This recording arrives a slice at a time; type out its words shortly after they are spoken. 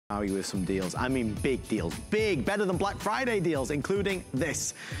You with some deals. I mean big deals. Big, better than Black Friday deals, including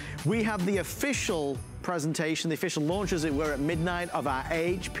this. We have the official presentation, the official launch as it were at midnight of our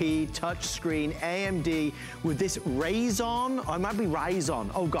HP touchscreen AMD with this Ryzen, or it might be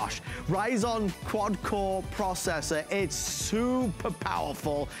Ryzen, oh gosh, Ryzen quad-core processor. It's super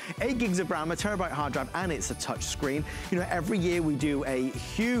powerful, 8 gigs of RAM, a terabyte hard drive, and it's a touchscreen. You know, every year we do a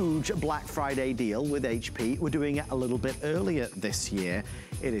huge Black Friday deal with HP. We're doing it a little bit earlier this year.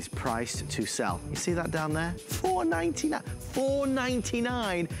 It is priced to sell. You see that down there? $499.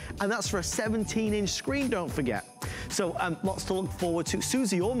 $499, and that's for a 17-inch screen, don't forget. So lots to look forward to.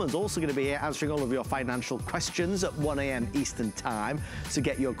 Susie Orman's also going to be here answering all of your financial questions at 1 a.m. Eastern time, so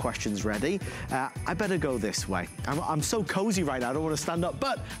get your questions ready. I better go this way. I'm so cozy right now, I don't want to stand up,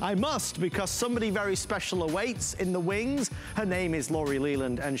 but I must, because somebody very special awaits in the wings. Her name is Lori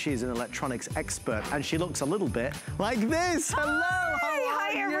Leland, and she's an electronics expert, and she looks a little bit like this. Hello,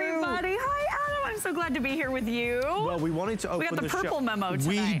 Hi, everybody. Hi, Adam. I'm so glad to be here with you. Well, we wanted to open the show. We got the purple memo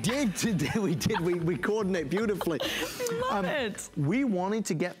tonight. We did today. We did. We coordinate beautifully. I love it. We wanted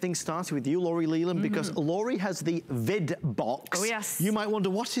to get things started with you, Lori Leland, because Lori has the vid box. Oh, yes. You might wonder,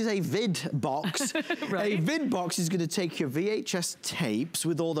 what is a vid box? Right. A vid box is going to take your VHS tapes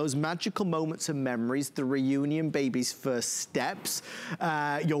with all those magical moments and memories, the reunion, baby's first steps,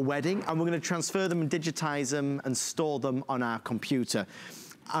 your wedding, and we're going to transfer them and digitize them and store them on our computer.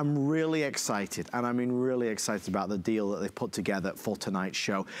 I'm really excited, and I mean really excited about the deal that they've put together for tonight's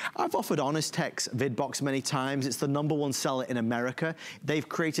show. I've offered Honest Tech's VidBox many times. It's the #1 seller in America. They've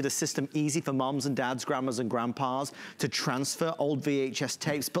created a system easy for moms and dads, grandmas and grandpas to transfer old VHS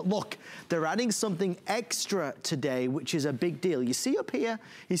tapes. But look, they're adding something extra today, which is a big deal. You see up here,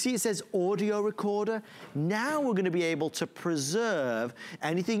 you see it says audio recorder. Now we're going to be able to preserve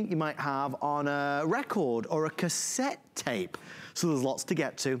anything you might have on a record or a cassette tape. So there's lots to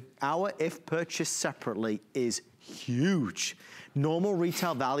get to. Our, if purchased separately, is huge. Normal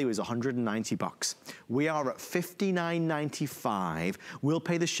retail value is $190. We are at $59.95. We'll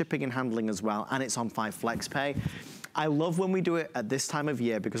pay the shipping and handling as well, and it's on 5 flex pay. I love when we do it at this time of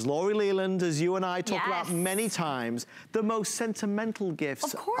year, because Lori Leland, as you and I talk about many times, the most sentimental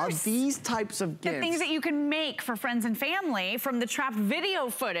gifts are these types of gifts. The things that you can make for friends and family from the trapped video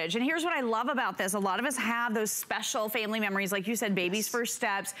footage. And here's what I love about this. A lot of us have those special family memories, like you said, baby's first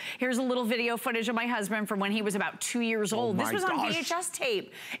steps. Here's a little video footage of my husband from when he was about 2 years old. This was on VHS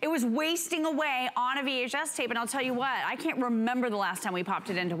tape. It was wasting away on a VHS tape. And I'll tell you what, I can't remember the last time we popped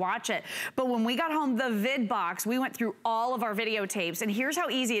it in to watch it. But when we got home, the vid box, we went through all of our videotapes, and here's how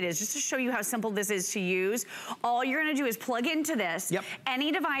easy it is, just to show you how simple this is to use. All you're gonna do is plug into this,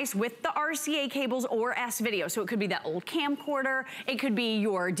 any device with the RCA cables or S-Video. So it could be that old camcorder, it could be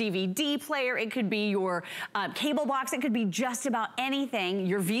your DVD player, it could be your cable box, it could be just about anything,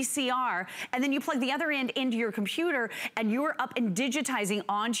 your VCR, and then you plug the other end into your computer, and you're up and digitizing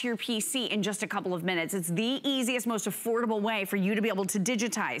onto your PC in just a couple of minutes. It's the easiest, most affordable way for you to be able to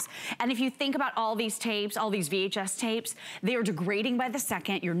digitize. And if you think about all these tapes, all these VHS tapes, they are degrading by the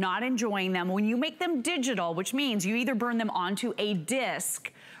second. You're not enjoying them. When you make them digital, which means you either burn them onto a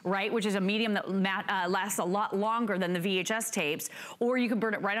disc, right, which is a medium that lasts a lot longer than the VHS tapes, or you can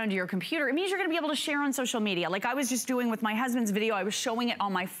burn it right onto your computer. It means you're gonna be able to share on social media. Like I was just doing with my husband's video, I was showing it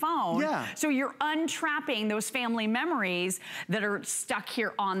on my phone. So you're untrapping those family memories that are stuck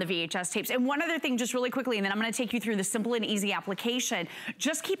here on the VHS tapes. And one other thing, just really quickly, and then I'm gonna take you through the simple and easy application.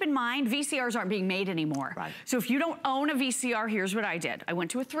 Just keep in mind, VCRs aren't being made anymore. So if you don't own a VCR, here's what I did. I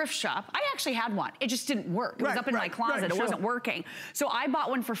went to a thrift shop. I actually had one. It just didn't work. It was up in my closet. It wasn't working. So I bought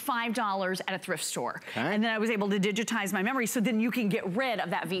one for $5 at a thrift store. And then I was able to digitize my memory, so then you can get rid of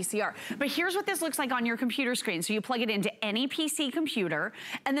that VCR. But here's what this looks like on your computer screen. So you plug it into any PC computer,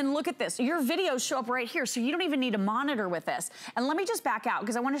 and then look at this. Your videos show up right here, so you don't even need a monitor with this. And let me just back out,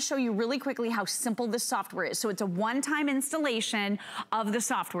 because I want to show you really quickly how simple this software is. So it's a one-time installation of the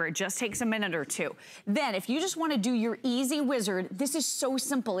software. It just takes a minute or two. Then if you just want to do your easy wizard, this is so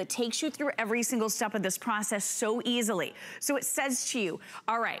simple. It takes you through every single step of this process so easily. So it says to you,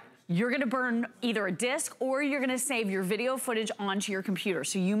 all right, you're gonna burn either a disc or you're gonna save your video footage onto your computer.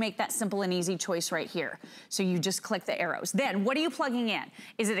 So you make that simple and easy choice right here. So you just click the arrows. Then what are you plugging in?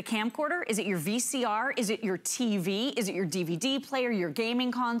 Is it a camcorder? Is it your VCR? Is it your TV? Is it your DVD player, your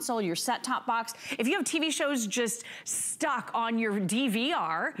gaming console, your set-top box? If you have TV shows just stuck on your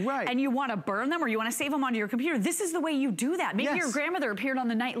DVR and you wanna burn them or you wanna save them onto your computer, this is the way you do that. Maybe your grandmother appeared on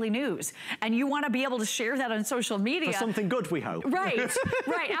the nightly news and you wanna be able to share that on social media. For something good, we hope. Right,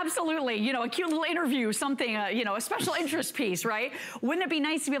 right, absolutely. Absolutely, you know, a cute little interview, something, you know, a special interest piece, right? Wouldn't it be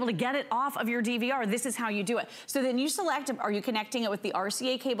nice to be able to get it off of your DVR? This is how you do it. So then you select, are you connecting it with the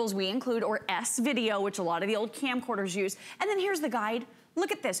RCA cables we include, or S-Video, which a lot of the old camcorders use. And then here's the guide.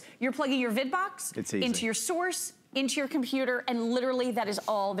 Look at this. You're plugging your VidBox into your source, into your computer, and literally that is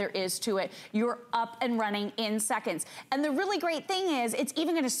all there is to it. You're up and running in seconds. And the really great thing is it's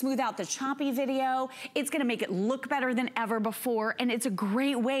even gonna smooth out the choppy video. It's gonna make it look better than ever before. And it's a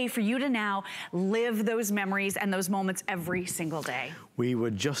great way for you to now live those memories and those moments every single day. We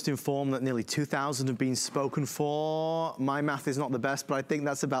were just informed that nearly 2,000 have been spoken for. My math is not the best, but I think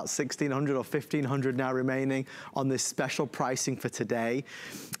that's about 1,600 or 1,500 now remaining on this special pricing for today.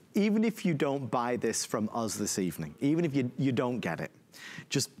 Even if you don't buy this from us this evening, even if you don't get it,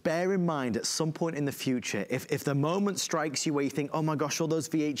 just bear in mind at some point in the future, if the moment strikes you where you think, oh my gosh, all those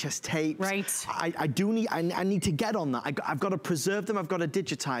VHS tapes, right. I need to get on that. I've got to preserve them, I've got to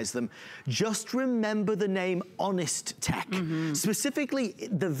digitize them. Just remember the name Honest Tech, specifically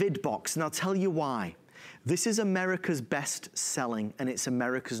the VidBox, and I'll tell you why. This is America's best selling, and it's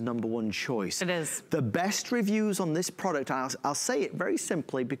America's #1 choice. It is. The best reviews on this product, I'll say it very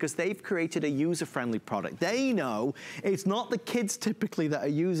simply, because they've created a user-friendly product. They know it's not the kids typically that are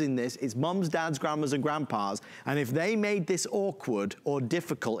using this, it's mums, dads, grandmas, and grandpas. And if they made this awkward or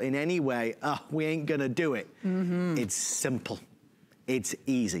difficult in any way, we ain't gonna do it. It's simple. It's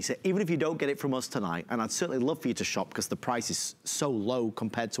easy. So even if you don't get it from us tonight, and I'd certainly love for you to shop because the price is so low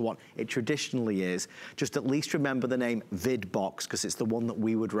compared to what it traditionally is, just at least remember the name VidBox because it's the one that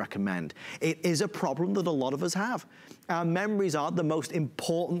we would recommend. It is a problem that a lot of us have. Our memories are the most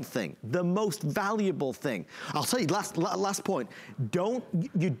important thing, the most valuable thing. I'll tell you, last point,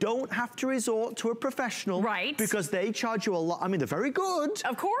 you don't have to resort to a professional, right? Because they charge you a lot. I mean, they're very good.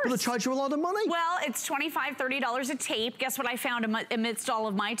 Of course. But they charge you a lot of money. Well, it's $25, $30 a tape. Guess what I found amidst all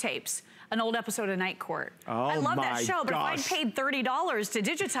of my tapes? An old episode of Night Court. Oh, I love that show, but if I'd paid $30 to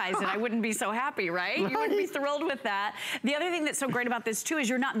digitize it, I wouldn't be so happy, right? You wouldn't be thrilled with that. The other thing that's so great about this too is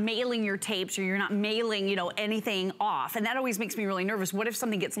you're not mailing your tapes, or you're not mailing, you know, anything off. And that always makes me really nervous. What if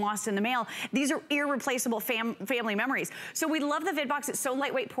something gets lost in the mail? These are irreplaceable family memories. So we love the VidBox. It's so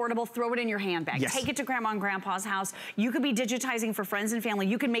lightweight, portable. Throw it in your handbag. Yes. Take it to grandma and grandpa's house. You could be digitizing for friends and family.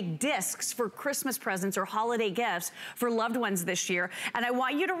 You can make discs for Christmas presents or holiday gifts for loved ones this year. And I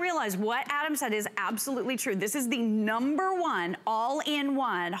want you to realize what Adam said is absolutely true. This is the #1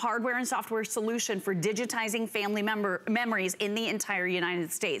 all-in-one hardware and software solution for digitizing family memories in the entire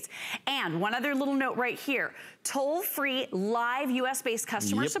United States. And one other little note right here, toll-free live US-based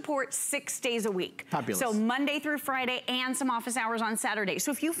customer support 6 days a week. Fabulous. So Monday through Friday and some office hours on Saturday.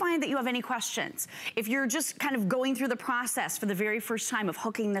 So if you find that you have any questions, if you're just kind of going through the process for the very first time of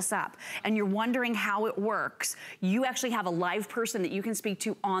hooking this up and you're wondering how it works, you actually have a live person that you can speak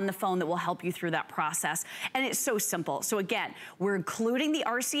to on the phone that will help you through that process. And it's so simple. So again, we're including the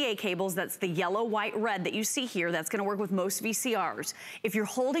RCA cables. That's the yellow, white, red that you see here. That's gonna work with most VCRs. If you're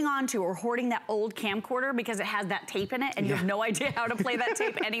holding on to or hoarding that old camcorder because it has that tape in it and you have no idea how to play that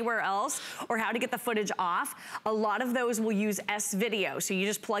tape anywhere else or how to get the footage off, a lot of those will use S-Video. So you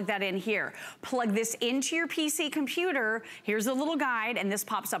just plug that in here. Plug this into your PC computer. Here's a little guide, and this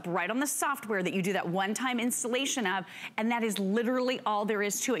pops up right on the software that you do that one-time installation of, and that is literally all there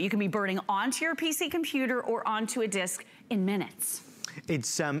is to it. You can be burning onto your PC computer or onto a disk in minutes.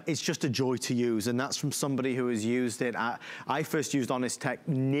 It's just a joy to use, and that's from somebody who has used it. I first used Honest Tech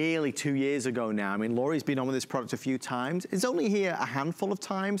nearly 2 years ago now. I mean, Laurie's been on with this product a few times. It's only here a handful of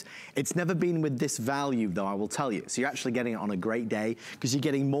times. It's never been with this value, though, I will tell you. So you're actually getting it on a great day because you're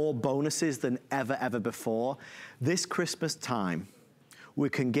getting more bonuses than ever before. This Christmas time, we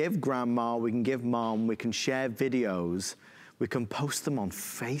can give grandma, we can give mom, we can share videos, we can post them on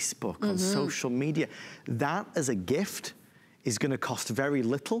Facebook, on social media. That as a gift is gonna cost very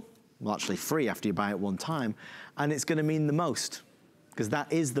little, well actually free after you buy it one time, and it's gonna mean the most, because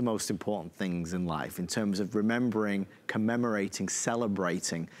that is the most important things in life in terms of remembering, commemorating,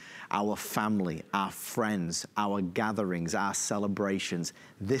 celebrating our family, our friends, our gatherings, our celebrations.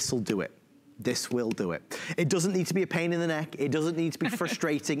 This'll do it. This will do it. It doesn't need to be a pain in the neck. It doesn't need to be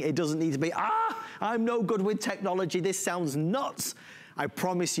frustrating. It doesn't need to be, I'm no good with technology. This sounds nuts. I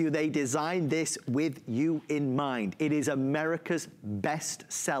promise you they designed this with you in mind. It is America's best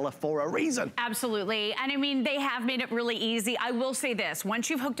seller for a reason. Absolutely, and I mean, they have made it really easy. I will say this, once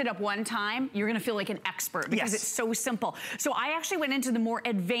you've hooked it up one time, you're gonna feel like an expert because it's so simple. So I actually went into the more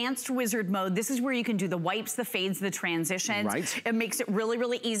advanced wizard mode. This is where you can do the wipes, the fades, the transitions. Right. It makes it really,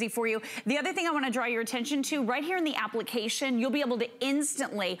 really easy for you. The other thing I wanna draw your attention to, right here in the application, you'll be able to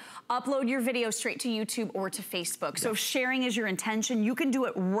instantly upload your video straight to YouTube or to Facebook. So if sharing is your intention, and you can do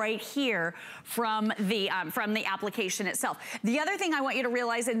it right here from the application itself. The other thing I want you to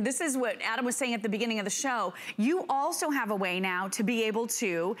realize, and this is what Adam was saying at the beginning of the show, you also have a way now to be able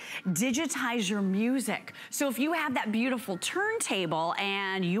to digitize your music. So if you have that beautiful turntable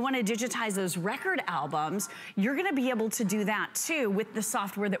and you want to digitize those record albums, you're going to be able to do that too with the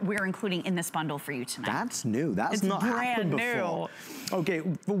software that we're including in this bundle for you tonight. That's new. That's not happened before. Okay,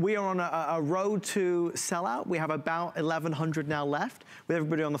 we are on a road to sellout. We have about 1,100 now left. With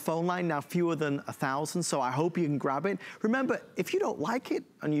everybody on the phone line, now fewer than 1,000, so I hope you can grab it. Remember, if you don't like it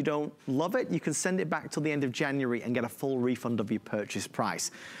and you don't love it, you can send it back till the end of January and get a full refund of your purchase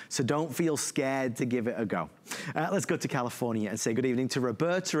price. So don't feel scared to give it a go. Let's go to California and say good evening to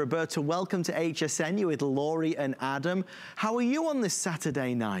Roberta. Roberta, welcome to HSN. You're with Lori and Adam. How are you on this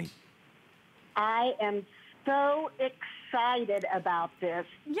Saturday night? I am so excited about this.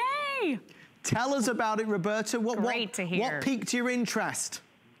 Yay! Tell us about it, Roberta. Great to hear. What piqued your interest?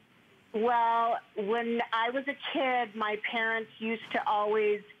 Well, when I was a kid, my parents used to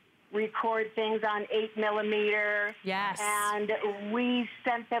always record things on 8mm. Yes. And we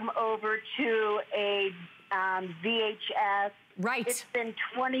sent them over to a VHS. Right. It's been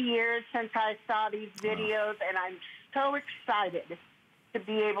 20 years since I saw these videos, and I'm so excited to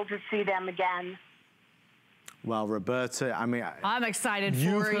be able to see them again. Well, Roberta, I mean, I'm excited for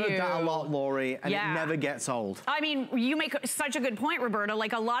you. You've heard that a lot, Lori, and it never gets old. I mean, you make such a good point, Roberta.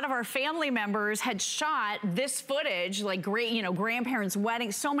 Like, a lot of our family members had shot this footage, like great, you know, grandparents'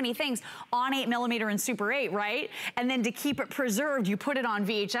 weddings, so many things on 8mm and Super 8, right? And then to keep it preserved, you put it on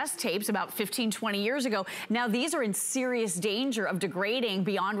VHS tapes about 15, 20 years ago. Now these are in serious danger of degrading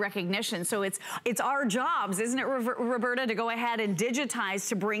beyond recognition. So it's our jobs, isn't it, Roberta, to go ahead and digitize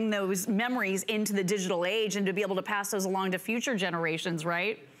to bring those memories into the digital age and to be able to pass those along to future generations,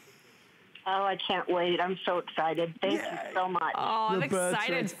 right? Oh, I can't wait. I'm so excited. Thank you so much. Oh, I'm Roberta,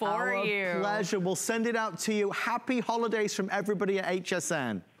 excited for you. Our pleasure. We'll send it out to you. Happy holidays from everybody at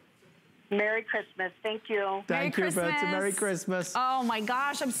HSN. Merry Christmas. Thank you. Thank you, Roberta. Merry Christmas. Oh my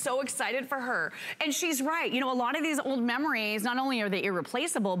gosh, I'm so excited for her. And she's right. You know, a lot of these old memories, not only are they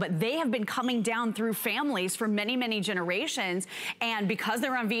irreplaceable, but they have been coming down through families for many, many generations. And because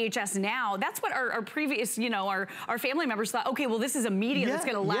they're on VHS now, that's what our previous, you know, our family members thought, okay, well, this is a media that's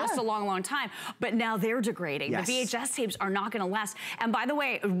going to last a long, long time. But now they're degrading. The VHS tapes are not going to last. And by the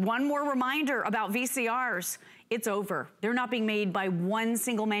way, one more reminder about VCRs. It's over. They're not being made by one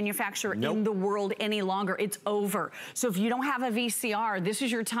single manufacturer in the world any longer. It's over. So if you don't have a VCR, this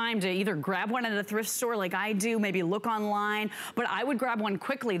is your time to either grab one at a thrift store like I do, maybe look online, but I would grab one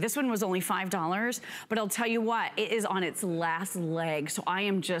quickly. This one was only $5, but I'll tell you what, it is on its last leg. So I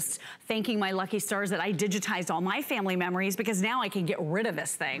am just thanking my lucky stars that I digitized all my family memories, because now I can get rid of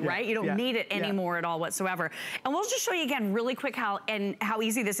this thing, right? You don't need it anymore at all whatsoever. And we'll just show you again really quick how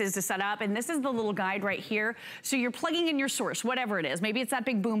easy this is to set up. And this is the little guide right here. So you're plugging in your source, whatever it is. Maybe it's that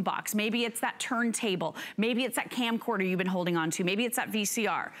big boom box. Maybe it's that turntable. Maybe it's that camcorder you've been holding on to. Maybe it's that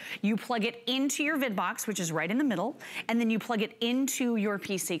VCR. You plug it into your vid box, which is right in the middle, and then you plug it into your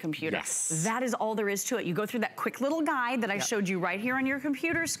PC computer. Yes. That is all there is to it. You go through that quick little guide that I showed you right here on your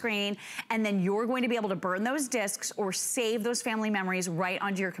computer screen, and then you're going to be able to burn those discs or save those family memories right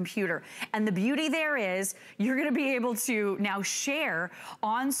onto your computer. And the beauty there is you're going to be able to now share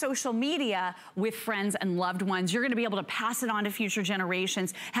on social media with friends and loved ones. You're going to be able to pass it on to future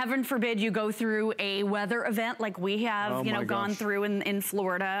generations. Heaven forbid you go through a weather event like we have, you know, gone through in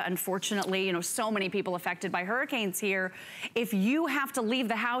Florida. Unfortunately, you know, so many people affected by hurricanes here. If you have to leave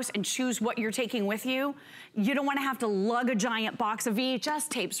the house and choose what you're taking with you, you don't want to have to lug a giant box of VHS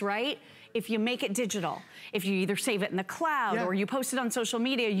tapes, right? If you make it digital, if you either save it in the cloud or you post it on social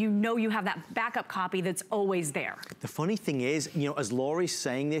media, you know you have that backup copy that's always there. The funny thing is, you know, as Lori's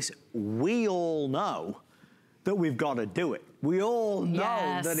saying this, we all know that we've got to do it. We all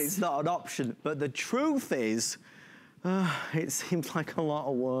know that it's not an option, but the truth is, it seems like a lot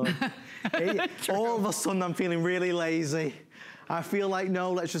of work. All of a sudden I'm feeling really lazy. I feel like,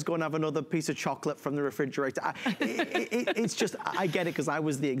 no, let's just go and have another piece of chocolate from the refrigerator. It's just, I get it, because I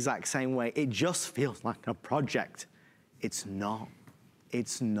was the exact same way. It just feels like a project. It's not.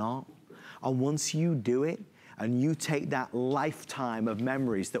 It's not. And once you do it, and you take that lifetime of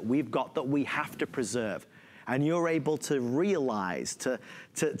memories that we've got that we have to preserve, and you're able to realize, to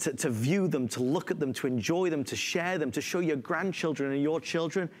view them, to look at them, to enjoy them, to share them, to show your grandchildren and your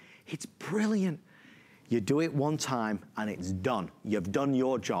children, it's brilliant. You do it one time and it's done. You've done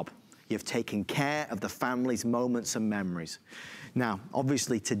your job. You've taken care of the family's moments and memories. Now,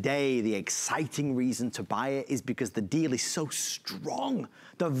 obviously today, the exciting reason to buy it is because the deal is so strong.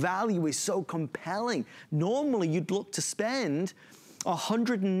 The value is so compelling. Normally, you'd look to spend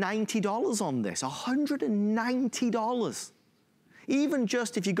 $190 on this, $190. Even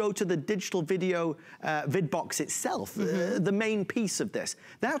just if you go to the digital video vid box itself, the main piece of this,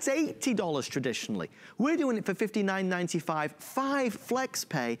 that's $80 traditionally. We're doing it for $59.95, 5 flex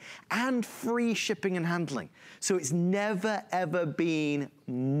pay, and free shipping and handling. So it's never, ever been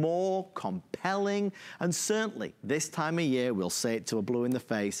more compelling. And certainly this time of year, we'll say it to a blue in the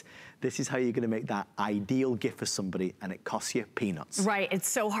face, this is how you're gonna make that ideal gift for somebody, and it costs you peanuts. Right, it's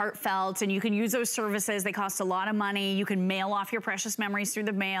so heartfelt, and you can use those services. They cost a lot of money. You can mail off your precious memories through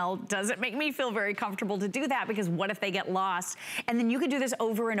the mail. Doesn't make me feel very comfortable to do that, because what if they get lost? And then you can do this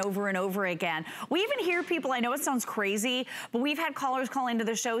over and over and over again. We even hear people, I know it sounds crazy, but we've had callers call into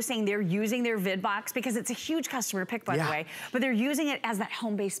the show saying they're using their vid box, because it's a huge customer pick, by the way, but they're using it as that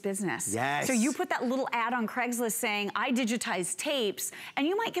home-based business. Yes. So you put that little ad on Craigslist saying, I digitize tapes, and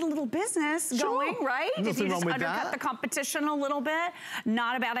you might get a little business going, right? Nothing if you just wrong with undercut the competition a little bit,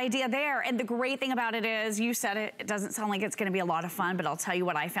 not a bad idea there. And the great thing about it is, you said it, it doesn't sound like it's gonna be a lot of fun, but I'll tell you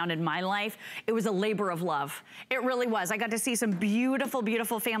what I found in my life. It was a labor of love. It really was. I got to see some beautiful,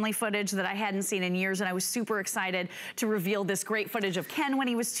 beautiful family footage that I hadn't seen in years, and I was super excited to reveal this great footage of Ken when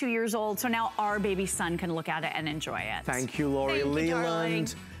he was 2 years old. So now our baby son can look at it and enjoy it. Thank you, Lori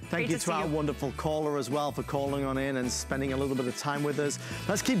Leland. Thank you to our wonderful caller as well for calling on in and spending a little bit of time with us.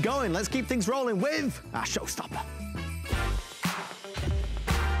 Let's keep going. Let's keep things rolling with our showstopper. I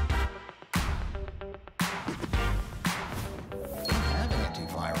have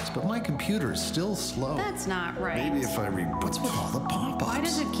antivirus, but my computer is still slow. That's not right. Maybe if I what's with all the pop-ups? Why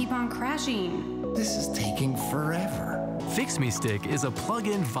does it keep on crashing? This is taking forever. Fix Me Stick is a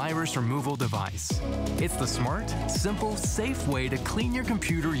plug-in virus removal device. It's the smart, simple, safe way to clean your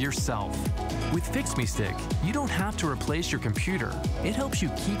computer yourself. With Fix Me Stick, you don't have to replace your computer. It helps you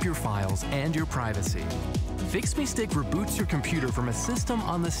keep your files and your privacy. Fix Me Stick reboots your computer from a system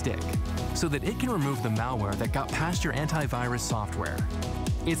on the stick so that it can remove the malware that got past your antivirus software.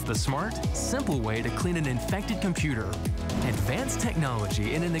 It's the smart, simple way to clean an infected computer. Advanced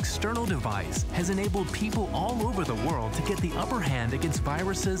technology in an external device has enabled people all over the world to get the upper hand against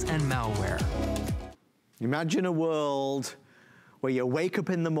viruses and malware. Imagine a world where you wake up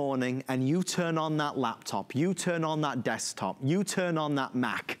in the morning and you turn on that laptop, you turn on that desktop, you turn on that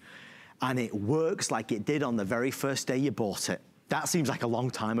Mac, and it works like it did on the very first day you bought it. That seems like a long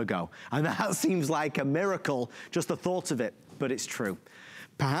time ago. And that seems like a miracle, just the thought of it, but it's true.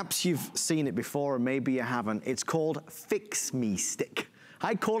 Perhaps you've seen it before, and maybe you haven't. It's called Fix Me Stick.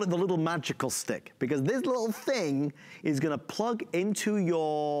 I call it the little magical stick, because this little thing is gonna plug into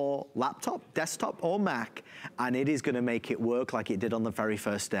your laptop, desktop, or Mac, and it is gonna make it work like it did on the very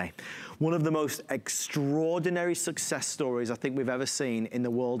first day. One of the most extraordinary success stories I think we've ever seen in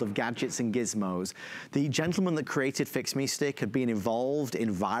the world of gadgets and gizmos. The gentleman that created Fix Me Stick had been involved in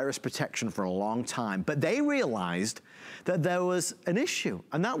virus protection for a long time, but they realized that there was an issue,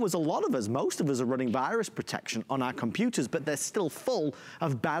 and that was a lot of us, most of us are running virus protection on our computers, but they're still full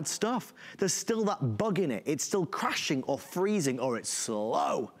of bad stuff. There's still that bug in it. It's still crashing or freezing, or it's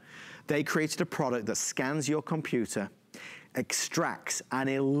slow. They created a product that scans your computer, extracts and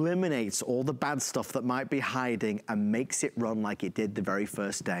eliminates all the bad stuff that might be hiding, and makes it run like it did the very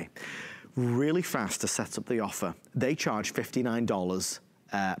first day. Really fast to set up the offer. They charge $59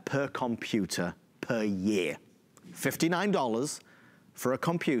 per computer per year. $59 for a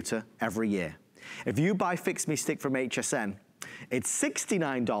computer every year. If you buy Fix Me Stick from HSN, it's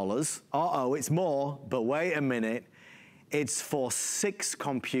 $69. Uh-oh, it's more, but wait a minute. It's for 6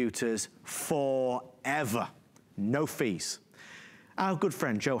 computers forever. No fees. Our good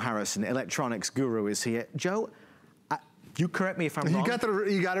friend Joe Harrison, electronics guru, is here. Joe, you correct me if I'm wrong.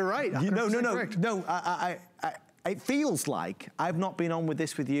 You got it right. No. It feels like I've not been on with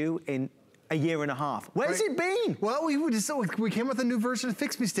this with you in a year and a half. Where's it been? Well, we came with a new version of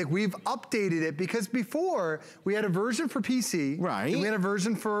Fix Me Stick. We've updated it because before we had a version for PC, right? And we had a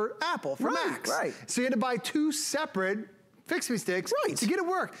version for Apple, for Macs. Right. So you had to buy 2 separate Fix Me Sticks to get it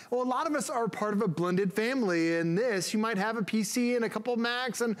work. Well, a lot of us are part of a blended family, and this, you might have a PC and a couple of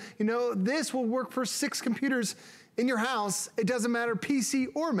Macs, and you know, this will work for 6 computers in your house. It doesn't matter PC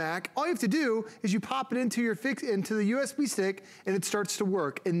or Mac. All you have to do is you pop it into the USB stick, and it starts to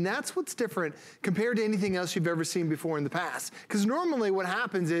work. And that's what's different compared to anything else you've ever seen before in the past. Because normally what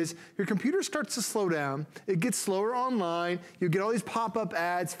happens is your computer starts to slow down. It gets slower online. You get all these pop-up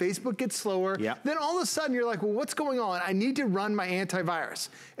ads. Facebook gets slower. Yep. Then all of a sudden you're like, well, what's going on? I need to run my antivirus.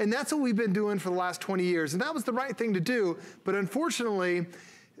 And that's what we've been doing for the last 20 years. And that was the right thing to do. But unfortunately,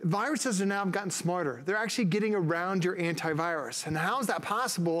 Viruses are now gotten smarter. They're actually getting around your antivirus. And how is that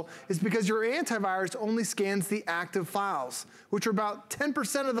possible? Is because your antivirus only scans the active files, which are about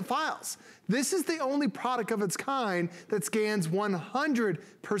 10% of the files. This is the only product of its kind that scans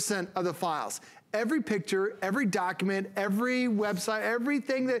 100% of the files. Every picture, every document, every website,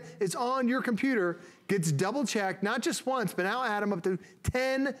 everything that is on your computer gets double checked, not just once, but now Adam up to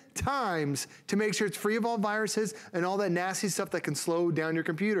 10 times to make sure it's free of all viruses and all that nasty stuff that can slow down your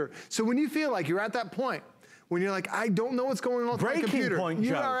computer. So when you feel like you're at that point, when you're like, I don't know what's going on with my computer. Breaking point, you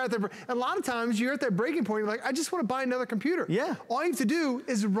Joe. are at the, a lot of times you're at that breaking point, you're like, I just want to buy another computer. Yeah. All you have to do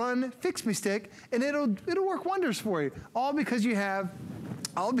is run Fix Me Stick and it'll work wonders for you. All because you have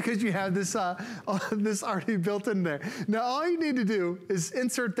this this already built in there. Now all you need to do is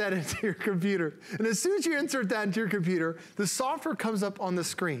insert that into your computer. And as soon as you insert that into your computer, the software comes up on the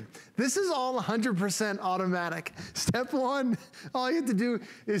screen. This is all 100% automatic. Step one, all you have to do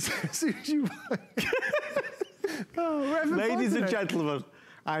is as soon as you Ladies and gentlemen,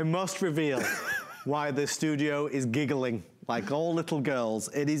 I must reveal why the studio is giggling like all little girls.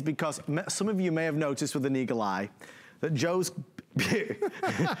 It is because some of you may have noticed with an eagle eye that Joe's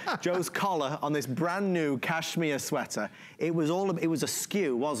collar on this brand new cashmere sweater, it was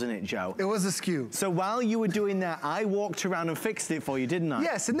askew, wasn't it, Joe? It was askew. So while you were doing that, I walked around and fixed it for you, didn't I?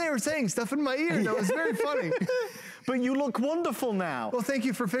 Yes, and they were saying stuff in my ear. That was very funny. But you look wonderful now. Well, thank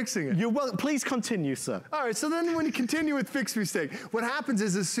you for fixing it. You're well, please continue, sir. All right, so then when you continue with Fix Me Stick, what happens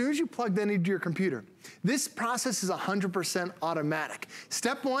is as soon as you plug that into your computer, this process is 100% automatic.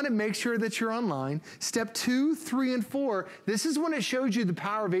 Step one, it makes sure that you're online. Step 2, 3, and 4, this is when it shows you the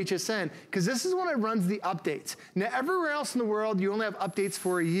power of HSN, because this is when it runs the updates. Now, everywhere else in the world, you only have updates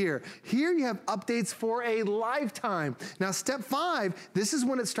for a year. Here, you have updates for a lifetime. Now, step 5, this is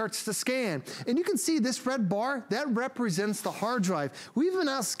when it starts to scan. And you can see this red bar, that represents the hard drive. We've been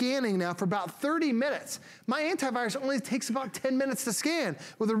out scanning now for about 30 minutes. My antivirus only takes about 10 minutes to scan.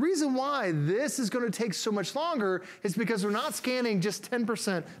 Well, the reason why this is going to take so much longer is because we're not scanning just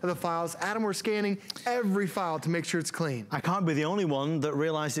 10% of the files. Adam, we're scanning every file to make sure it's clean. I can't be the only one that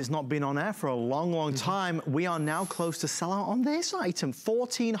realized it's not been on air for a long, long time. We are now close to sellout on this item,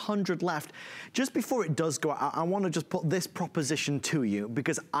 1,400 left. Just before it does go out, I want to just put this proposition to you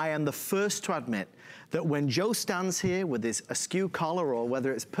because I am the first to admit that when Joe stands here with his askew collar or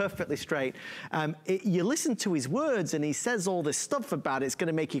whether it's perfectly straight, you listen to his words and he says all this stuff about it's going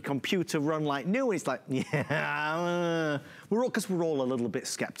to make your computer run like new. And he's like, yeah, because we're all a little bit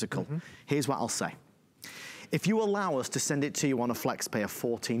skeptical. Here's what I'll say. If you allow us to send it to you on a FlexPay of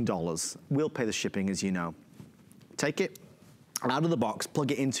 $14, we'll pay the shipping, as you know. Take it out of the box,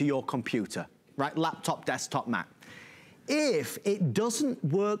 plug it into your computer, right? Laptop, desktop, Mac. If it doesn't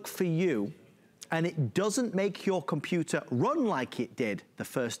work for you, and it doesn't make your computer run like it did the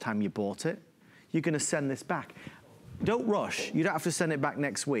first time you bought it, you're gonna send this back. Don't rush. You don't have to send it back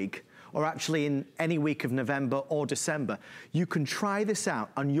next week or actually in any week of November or December. You can try this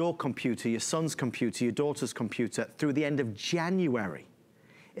out on your computer, your son's computer, your daughter's computer through the end of January.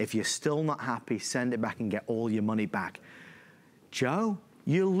 If you're still not happy, send it back and get all your money back. Joe,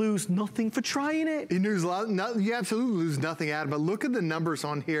 you lose nothing for trying it. You absolutely lose nothing, Adam, but look at the numbers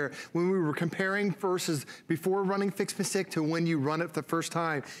on here. When we were comparing versus before running Fix Me Stick to when you run it the first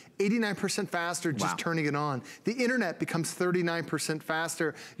time, 89% faster just turning it on. The internet becomes 39%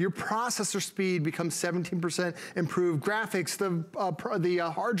 faster. Your processor speed becomes 17% improved. Graphics,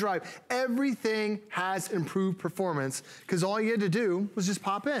 the hard drive, everything has improved performance because all you had to do was just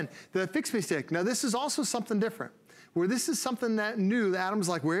pop in the Fix Me Stick. Now this is also something different. Where this is something that new, Adam's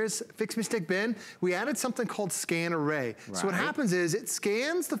like, where's Fix Me Stick been? We added something called Scan Array. Right. So what happens is it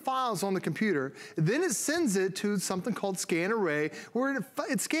scans the files on the computer, then it sends it to something called Scan Array, where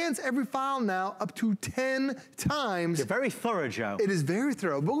it scans every file now up to 10 times. You're very thorough, Joe. It is very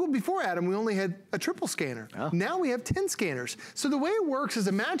thorough. But before, Adam, we only had a triple scanner. Oh. Now we have 10 scanners. So the way it works is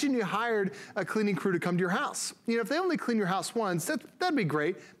imagine you hired a cleaning crew to come to your house. You know, if they only clean your house once, that'd be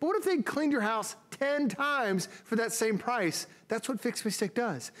great. But what if they cleaned your house 10 times for that same price? That's what Fix Me Stick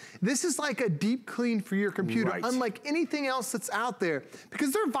does. This is like a deep clean for your computer, unlike anything else that's out there.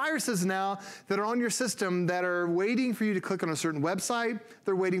 Because there are viruses now that are on your system that are waiting for you to click on a certain website.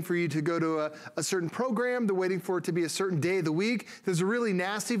 They're waiting for you to go to a certain program. They're waiting for it to be a certain day of the week. There's a really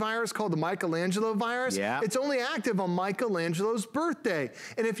nasty virus called the Michelangelo virus. Yeah. It's only active on Michelangelo's birthday.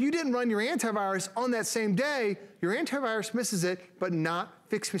 And if you didn't run your antivirus on that same day, your antivirus misses it, but not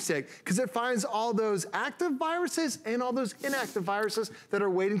Fix Me Stick, because it finds all those active viruses and all those inactive detect the viruses that are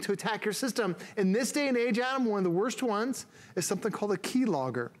waiting to attack your system. In this day and age, Adam, one of the worst ones is something called a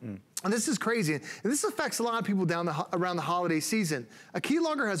keylogger. And this is crazy. And this affects a lot of people around the holiday season. A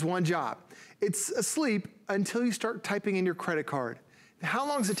keylogger has one job. It's asleep until you start typing in your credit card. How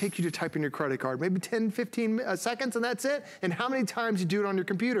long does it take you to type in your credit card? Maybe 10, 15 seconds and that's it? And how many times you do it on your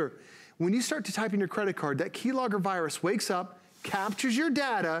computer? When you start to type in your credit card, that keylogger virus wakes up, captures your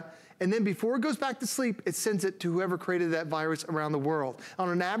data, and then before it goes back to sleep, it sends it to whoever created that virus around the world. On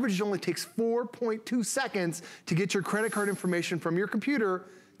an average, it only takes 4.2 seconds to get your credit card information from your computer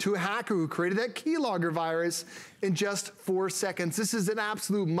to a hacker who created that keylogger virus in just 4 seconds. This is an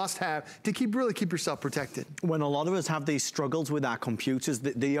absolute must-have to really keep yourself protected. When a lot of us have these struggles with our computers,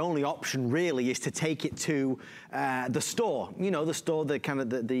 the only option really is to take it to the store. You know, the store, I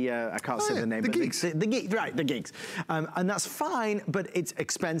can't say the name. The geeks. Right, the geeks. And that's fine, but it's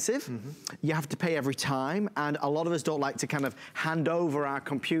expensive. You have to pay every time, and a lot of us don't like to kind of hand over our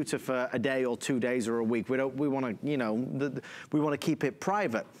computer for a day or 2 days or a week. We want to, you know, we want to keep it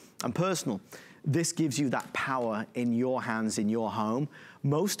private and personal. This gives you that power in your hands, in your home.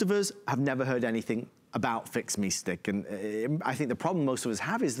 Most of us have never heard anything about Fix Me Stick, and I think the problem most of us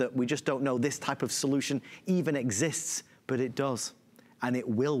have is that we just don't know this type of solution even exists, but it does. And it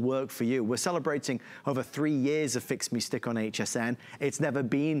will work for you. We're celebrating over 3 years of Fix Me Stick on HSN. It's never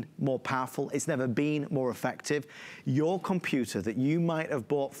been more powerful. It's never been more effective. Your computer that you might have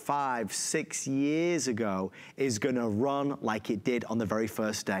bought 5, 6 years ago is gonna run like it did on the very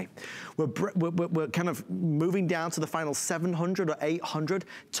first day. We're kind of moving down to the final 700 or 800.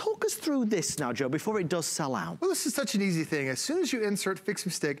 Talk us through this now, Joe, before it does sell out. Well, this is such an easy thing. As soon as you insert Fix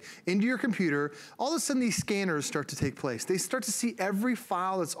Me Stick into your computer, all of a sudden these scanners start to take place. They start to see every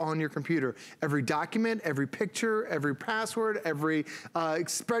file that's on your computer, every document, every picture, every password, every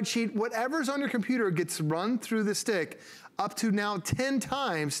spreadsheet, whatever's on your computer gets run through the stick up to now 10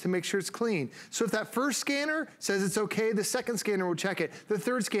 times to make sure it's clean. So if that first scanner says it's okay, the second scanner will check it. The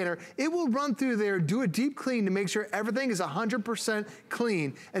third scanner, it will run through there, do a deep clean to make sure everything is 100%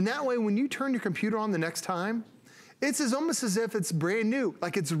 clean. And that way, when you turn your computer on the next time, it's almost as if it's brand new,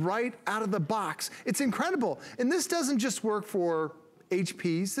 like it's right out of the box. It's incredible. And this doesn't just work for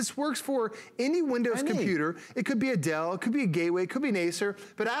HPs. This works for any Windows computer. It could be a Dell, it could be a Gateway, it could be an Acer,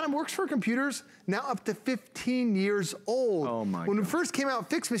 but Adam works for computers now up to 15 years old. Oh my When God. it first came out,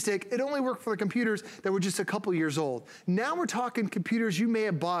 Fix Me Stick, it only worked for the computers that were just a couple years old. Now we're talking computers you may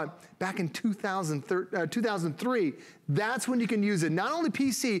have bought back in 2003. That's when you can use it, not only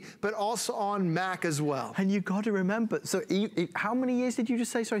PC, but also on Mac as well. And you got to remember, so how many years did you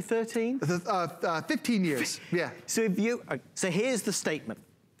just say, sorry, 13? 15 years, yeah. So so here's the statement.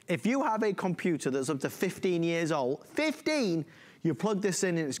 If you have a computer that's up to 15 years old, 15, you plug this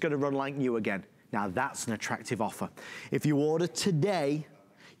in and it's gonna run like new again. Now that's an attractive offer. If you order today,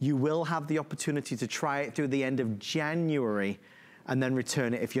 you will have the opportunity to try it through the end of January and then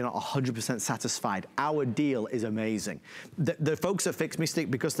return it if you're not 100% satisfied. Our deal is amazing. The folks at Fix Me Stick,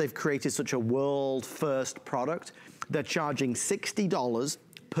 because they've created such a world-first product, they're charging $60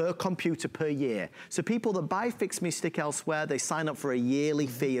 per computer per year. So people that buy Fix Me Stick elsewhere, they sign up for a yearly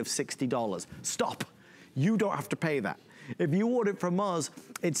fee of $60. Stop. You don't have to pay that. If you order it from us,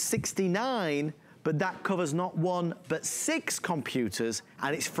 it's $69, but that covers not 1, but 6 computers,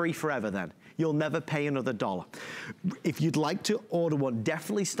 and it's free forever then. You'll never pay another $1. If you'd like to order one,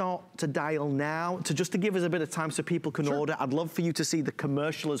 definitely start to dial now, just to give us a bit of time so people can order. I'd love for you to see the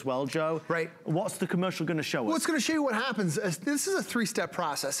commercial as well, Joe. Right. What's the commercial gonna show us? Well, it's gonna show you what happens. This is a 3-step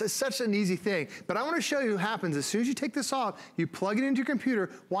process. It's such an easy thing, but I wanna show you what happens. As soon as you take this off, you plug it into your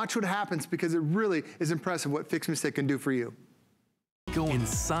computer, watch what happens, because it really is impressive what Fix Me Stick can do for you. Go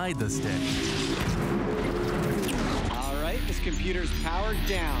inside the stick. This computer's powered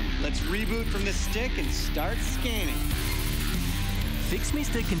down. Let's reboot from the stick and start scanning. Fix Me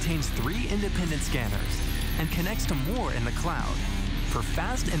Stick contains 3 independent scanners and connects to more in the cloud for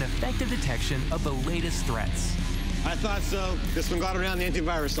fast and effective detection of the latest threats. I thought so. This one got around the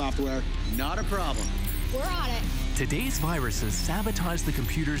antivirus software. Not a problem. We're on it. Today's viruses sabotage the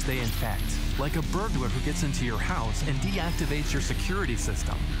computers they infect, like a burglar who gets into your house and deactivates your security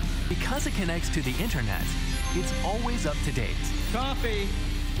system. Because it connects to the internet, it's always up to date. Coffee.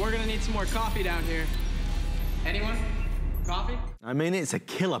 We're gonna need some more coffee down here. Anyone? Coffee? I mean, it's a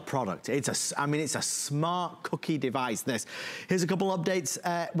killer product. It's a smart cookie device, this. Here's a couple updates.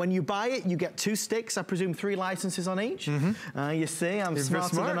 When you buy it, you get 2 sticks, I presume 3 licenses on each. You see, I'm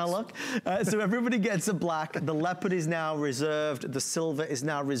smarter than I look. So everybody gets a black. The leopard is now reserved. The silver is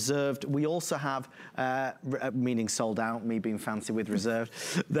now reserved. We also have, meaning sold out, me being fancy with reserved.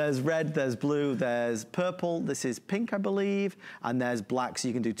 There's red, there's blue, there's purple. This is pink, I believe. And there's black, so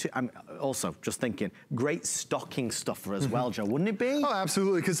you can do 2. I'm also just thinking, great stocking stuffer as well, Joe, wouldn't it be? Oh,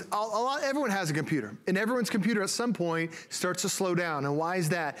 absolutely, because everyone has a computer, and everyone's computer at some point starts to slow down. And why is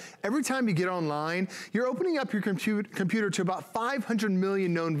that? Every time you get online, you're opening up your computer to about 500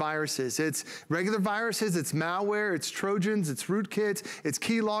 million known viruses. It's regular viruses, it's malware, it's Trojans, it's rootkits, it's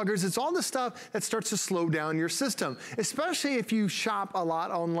keyloggers, it's all the stuff that starts to slow down your system, especially if you shop a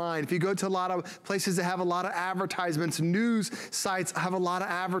lot online. If you go to a lot of places that have a lot of advertisements, news sites have a lot of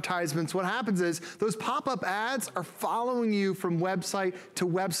advertisements, what happens is those pop-up ads are following you from website to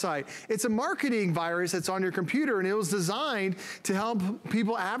website. It's a marketing virus that's on your computer, and it was designed to help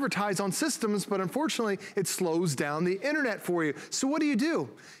people advertise on systems, but unfortunately, it slows down the internet for you. So what do?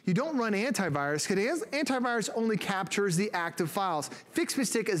 You don't run antivirus, because antivirus only captures the active files. Fix Me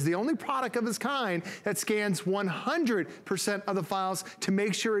Stick is the only product of its kind that scans 100% of the files to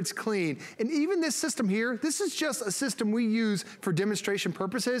make sure it's clean. And even this system here, this is just a system we use for demonstration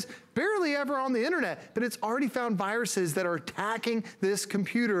purposes, barely ever on the internet, but it's already found viruses that are attacking this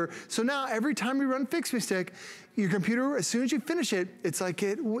computer. So now every time you run Fix Me Stick, your computer, as soon as you finish it, it's like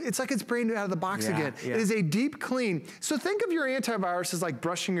it's brand new out of the box again. It is a deep clean. So think of your antivirus as like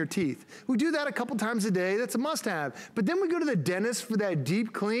brushing your teeth. We do that a couple times a day. That's a must-have. But then we go to the dentist for that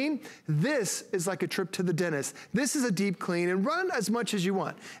deep clean. This is like a trip to the dentist. This is a deep clean, and run as much as you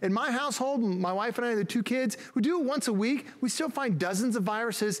want. In my household, my wife and I, the 2 kids, we do it once a week. We still find dozens of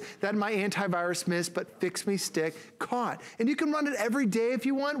viruses that my antivirus missed, but Fix Me Stick caught. And you can run it every day if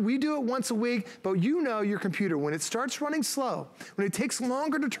you want. We do it once a week, but you know your computer, when it starts running slow, when it takes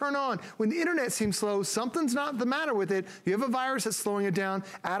longer to turn on, when the internet seems slow, something's not the matter with it. You have a virus that's slowing it down.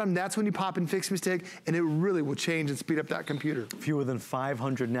 Adam, that's when you pop in Fix Me Stick, and it really will change and speed up that computer. Fewer than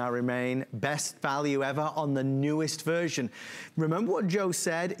 500 now remain. Best value ever on the newest version. Remember what Joe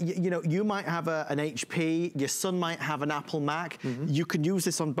said? You know, you might have an HP, your son might have an Apple Mac. You can use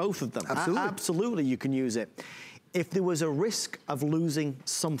this on both of them. Absolutely. Absolutely, you can use it. If there was a risk of losing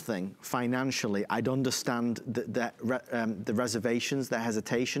something financially, I'd understand the reservations, the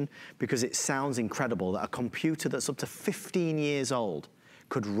hesitation, because it sounds incredible that a computer that's up to 15 years old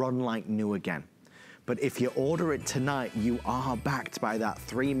could run like new again. But if you order it tonight, you are backed by that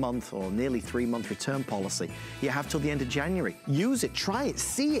 3-month or nearly 3-month return policy. You have till the end of January. Use it, try it,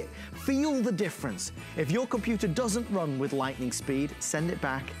 see it, feel the difference. If your computer doesn't run with lightning speed, send it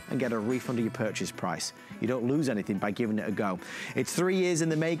back and get a refund of your purchase price. You don't lose anything by giving it a go. It's 3 years in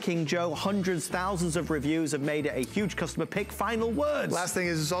the making, Joe. Hundreds, thousands of reviews have made it a huge customer pick. Final words. Last thing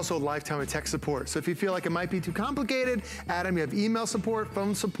is it's also a lifetime of tech support. So if you feel like it might be too complicated, Adam, you have email support,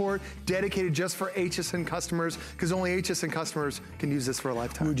 phone support, dedicated just for HSN customers, because only HSN customers can use this for a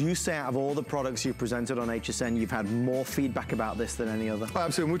lifetime. Would you say out of all the products you've presented on HSN, you've had more feedback about this than any other? Oh,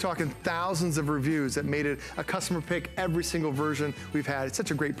 absolutely. We're talking thousands of reviews that made it a customer pick every single version we've had. It's such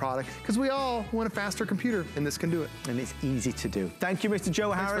a great product because we all want a faster computer, and this can do it. And it's easy to do. Thank you, Mr.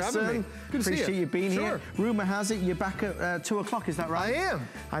 Joe Harrison. For having me. Good to see you. Appreciate you being here. Rumor has it you're back at 2 o'clock, is that right? I am.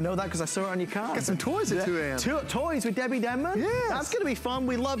 I know that because I saw it on your card. Got some toys at 2 a.m. Toys with Debbie Denman? Yes. That's going to be fun.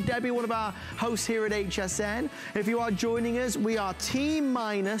 We love Debbie, one of our hosts here at HSN. If you are joining us, we are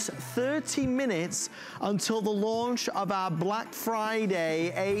T-minus 30 minutes until the launch of our Black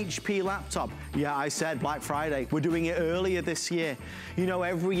Friday HP laptop. Yeah, I said Black Friday. We're doing it earlier this year. You know,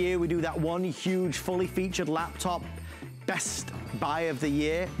 every year we do that one huge, fully featured laptop best buy of the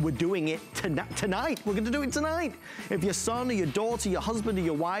year. We're doing it tonight. We're going to do it tonight. If your son or your daughter, your husband or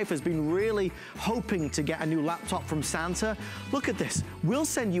your wife has been really hoping to get a new laptop from Santa, look at this. We'll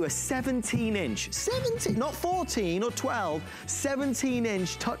send you a 17-inch, not 14 or 12,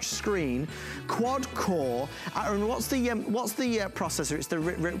 17-inch touch screen, quad core. And what's the processor? It's the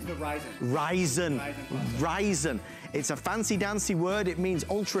Ryzen. It's a fancy dancy word. It means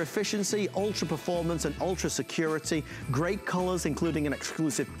ultra efficiency, ultra performance, and ultra security. Great colors, including an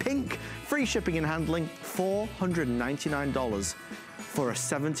exclusive pink, free shipping and handling, $499 for a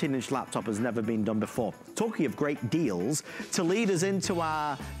 17-inch laptop has never been done before. Talking of great deals, to lead us into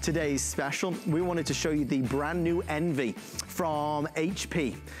our today's special, we wanted to show you the brand new Envy from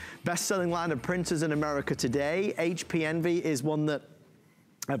HP. Best-selling line of printers in America today. HP Envy is one that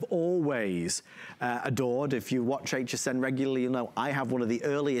I've always adored. If you watch HSN regularly, you'll know I have one of the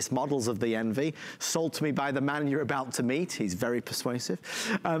earliest models of the Envy, sold to me by the man you're about to meet. He's very persuasive.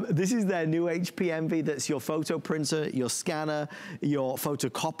 This is their new HP Envy. That's your photo printer, your scanner, your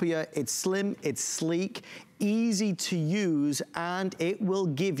photocopier. It's slim, it's sleek, easy to use, and it will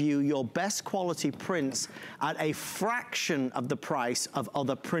give you your best quality prints at a fraction of the price of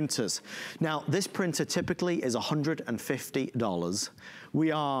other printers. Now, this printer typically is $150. We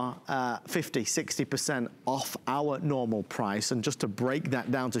are 50, 60% off our normal price. And just to break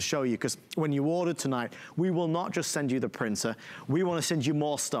that down to show you, because when you order tonight, we will not just send you the printer. We want to send you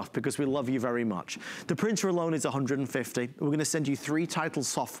more stuff because we love you very much. The printer alone is $150. We're going to send you 3 title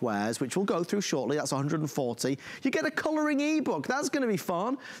softwares, which we'll go through shortly. That's $140. You get a coloring ebook. That's going to be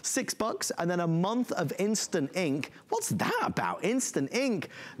fun. $6. And then a month of instant ink. What's that about? Instant ink.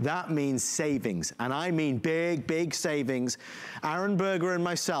 That means savings. And I mean big, big savings. Aaron Berger and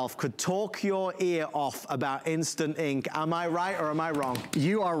myself could talk your ear off about instant ink. Am I right or am I wrong?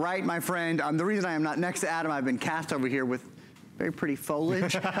 You are right, my friend. The reason I am not next to Adam, I've been cast over here with very pretty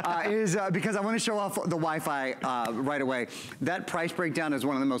foliage, is because I want to show off the Wi-Fi right away. That price breakdown is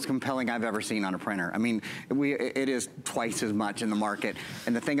one of the most compelling I've ever seen on a printer. I mean, it is twice as much in the market.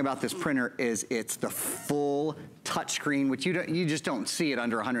 And the thing about this printer is it's the full touchscreen, which you just don't see it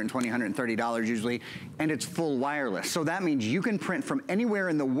under $120, $130 usually, and it's full wireless. So that means you can print from anywhere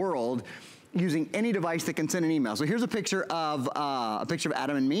in the world using any device that can send an email. So here's a picture of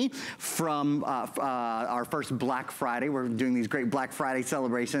Adam and me from our first Black Friday. We're doing these great Black Friday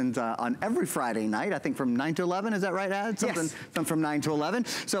celebrations on every Friday night, I think from 9 to 11, is that right, Ad? Something from 9 to 11.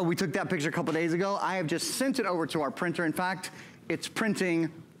 So we took that picture a couple days ago. I have just sent it over to our printer. In fact, it's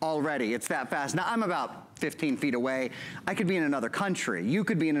printing already. It's that fast. Now I'm about 15 feet away. I could be in another country. You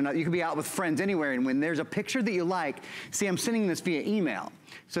could be out with friends anywhere, and when there's a picture that you like, see, I'm sending this via email.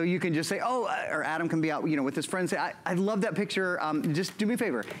 So you can just say, oh, or Adam can be out, with his friends, say, I love that picture. Just do me a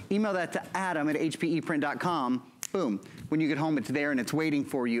favor. Email that to adam@hpeprint.com. Boom. When you get home, it's there and it's waiting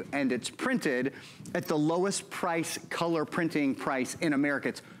for you, and it's printed at the lowest price, color printing price in America.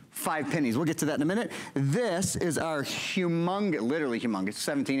 It's 5 pennies. We'll get to that in a minute. This is our literally humongous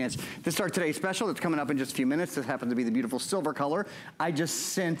 17-inch. This is our today's special that's coming up in just a few minutes. This happens to be the beautiful silver color. I just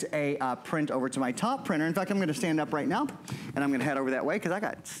sent a print over to my top printer. In fact, I'm going to stand up right now, and I'm going to head over that way because I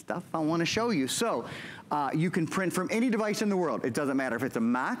got stuff I want to show you. So you can print from any device in the world. It doesn't matter if it's a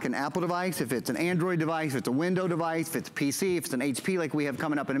Mac, an Apple device, if it's an Android device, if it's a Windows device, if it's a PC, if it's an HP like we have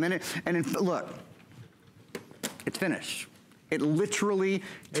coming up in a minute. And look, it's finished. It literally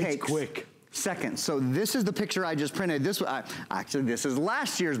takes quick seconds. So this is the picture I just printed. Actually, this is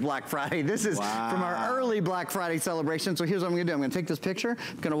last year's Black Friday. This is from our early Black Friday celebration. So here's what I'm gonna do. I'm gonna take this picture.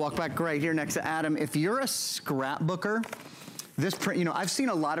 I'm gonna walk back right here next to Adam. If you're a scrapbooker, this print, I've seen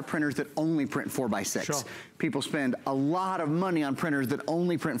a lot of printers that only print 4x6. Sure. People spend a lot of money on printers that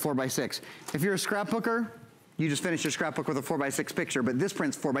only print 4x6. If you're a scrapbooker, you just finished your scrapbook with a 4x6 picture, but this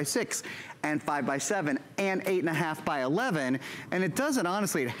prints 4x6 and 5x7 and 8.5 by 11, and it does it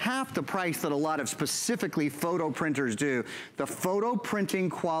honestly at half the price that a lot of specifically photo printers do. The photo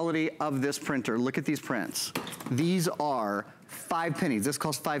printing quality of this printer, look at these prints. These are 5 pennies. This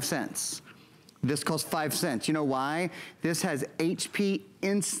costs 5 cents. This costs 5 cents. You know why? This has HP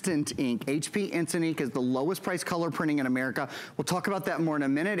Instant Ink. HP Instant Ink is the lowest price color printing in America. We'll talk about that more in a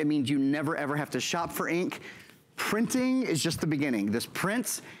minute. It means you never ever have to shop for ink. Printing is just the beginning. This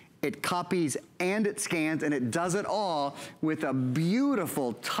prints, it copies, and it scans, and it does it all with a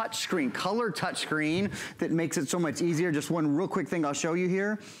beautiful touchscreen, color touchscreen that makes it so much easier. Just one real quick thing I'll show you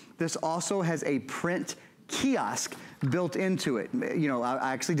here. This also has a print kiosk built into it.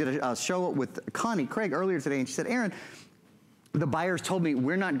 I actually did a show with Connie Craig earlier today, and she said, Aaron, the buyers told me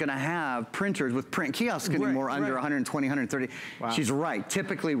we're not gonna have printers with print kiosks anymore under 120, 130. Wow. She's right,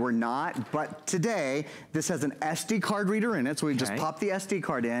 typically we're not, but today, this has an SD card reader in it, so we just pop the SD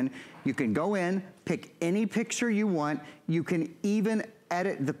card in. You can go in, pick any picture you want. You can even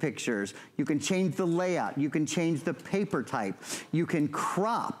edit the pictures. You can change the layout. You can change the paper type. You can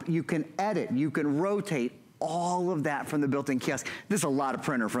crop, you can edit, you can rotate. All of that from the built-in kiosk. This is a lot of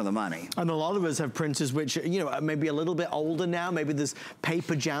printer for the money. And a lot of us have printers which, maybe a little bit older now. Maybe there's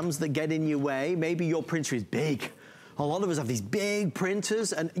paper jams that get in your way. Maybe your printer is big. A lot of us have these big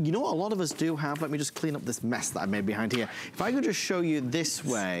printers, and a lot of us do have, let me just clean up this mess that I made behind here. If I could just show you this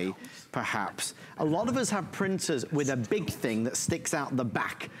way, perhaps. A lot of us have printers with a big thing that sticks out the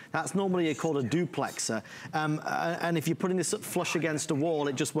back. That's normally called a duplexer. And if you're putting this up flush against a wall,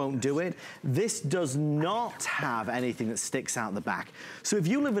 it just won't do it. This does not have anything that sticks out the back. So if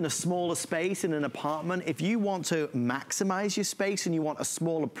you live in a smaller space in an apartment, if you want to maximize your space and you want a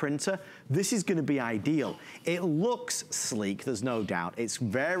smaller printer, this is gonna be ideal. It looks sleek, there's no doubt. It's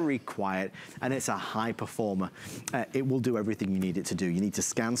very quiet and it's a high performer. It will do everything you need it to do. You need to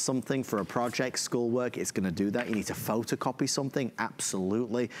scan something for a project, schoolwork, it's gonna do that. You need to photocopy something,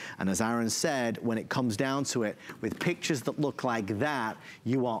 absolutely. And as Aaron said, when it comes down to it, with pictures that look like that,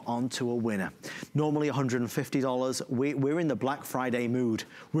 you are onto a winner. Normally $150. We're in the Black Friday mood.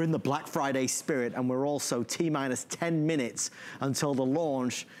 We're in the Black Friday spirit, and we're also T-minus 10 minutes until the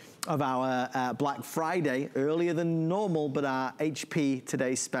launch of our Black Friday, earlier than normal, but our HP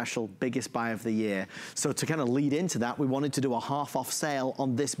Today Special, biggest buy of the year. So to kind of lead into that, we wanted to do a half-off sale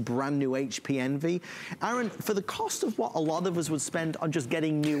on this brand new HP Envy. Aaron, for the cost of what a lot of us would spend on just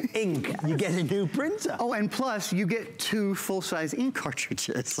getting new ink, yes, you get a new printer. Oh, and plus you get 2 full-size ink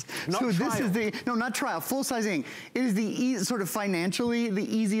cartridges. Not so trial. This is the, no, not trial, full-size ink. It is the sort of financially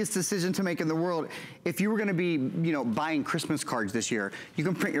the easiest decision to make in the world. If you were gonna be, you know, buying Christmas cards this year, you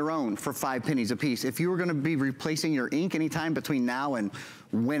can print your own for 5 pennies a piece. If you were gonna be replacing your ink anytime between now and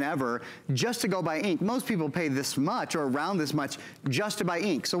whenever, just to go buy ink, most people pay this much or around this much just to buy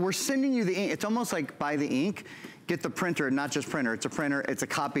ink. So we're sending you the ink. It's almost like buy the ink, get the printer, not just printer. It's a printer, it's a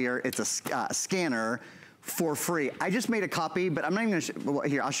copier, it's a scanner for free. I just made a copy, but I'm not even gonna, well,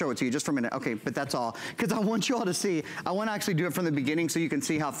 here, I'll show it to you just for a minute. Okay, but that's all. Because I want you all to see, I wanna actually do it from the beginning so you can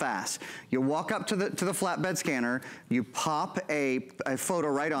see how fast. You walk up to the flatbed scanner, you pop a photo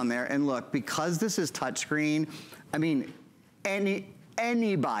right on there, and look, because this is touchscreen, I mean,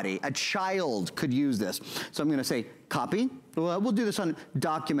 anybody, a child could use this. So I'm gonna say copy. Well, we'll do this on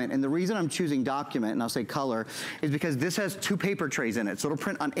document, and the reason I'm choosing document, and I'll say color, is because this has 2 paper trays in it. So it'll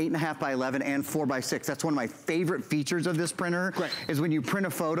print on 8.5 by 11 and 4 by 6. That's one of my favorite features of this printer. Great. Is when you print a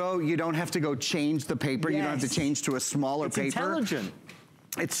photo, you don't have to go change the paper. Yes. You don't have to change to a smaller paper. It's intelligent.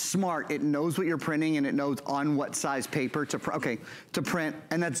 It's smart. It knows what you're printing, and it knows on what size paper to print,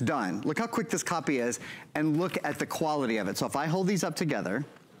 and that's done. Look how quick this copy is, and look at the quality of it. So if I hold these up together,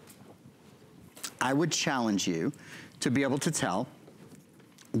 I would challenge you to be able to tell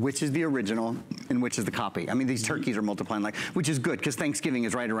which is the original and which is the copy. I mean, these turkeys are multiplying, like, which is good because Thanksgiving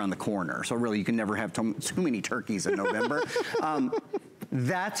is right around the corner. So really, you can never have too many turkeys in November.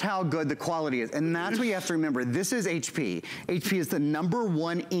 That's how good the quality is. And that's what you have to remember. This is HP. HP is the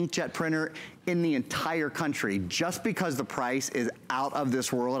 #1 inkjet printer in the entire country, just because the price is out of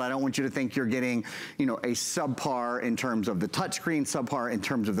this world. I don't want you to think you're getting, you know, a subpar in terms of the touchscreen, subpar in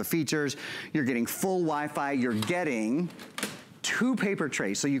terms of the features. You're getting full Wi-Fi. You're getting 2 paper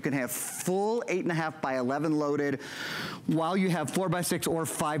trays, so you can have full 8.5 by 11 loaded, while you have 4 by 6 or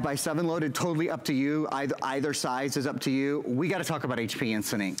 5 by 7 loaded, totally up to you. Either size is up to you. We got to talk about HP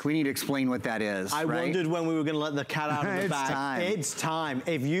Instant Ink. We need to explain what that is. I wondered when we were going to let the cat out of the bag. Time. It's time.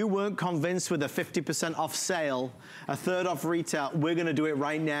 If you weren't convinced with a 50% off sale, a third off retail, we're going to do it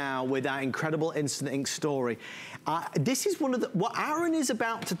right now with our incredible Instant Ink story. This is one of the, what Aaron is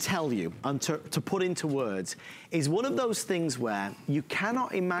about to tell you and to put into words is one of those things where you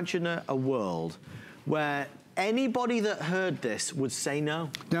cannot imagine a world where anybody that heard this would say no.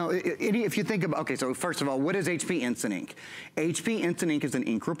 No, if you think about, okay, so first of all, what is HP Instant Ink? HP Instant Ink is an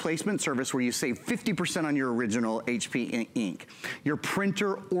ink replacement service where you save 50% on your original HP ink. Your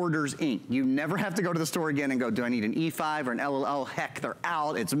printer orders ink. You never have to go to the store again and go, do I need an E5 or an LLL? Heck, they're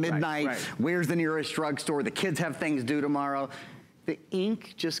out, it's midnight. Right. Where's the nearest drugstore? The kids have things due tomorrow. The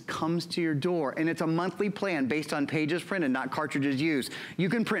ink just comes to your door, and it's a monthly plan based on pages printed, not cartridges used. You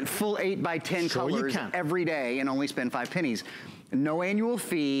can print full 8 by 10 colors every day and only spend 5 pennies. No annual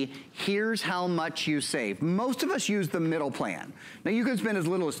fee. Here's how much you save. Most of us use the middle plan. Now you can spend as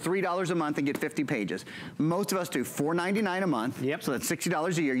little as $3 a month and get 50 pages. Most of us do $4.99 a month. Yep. So that's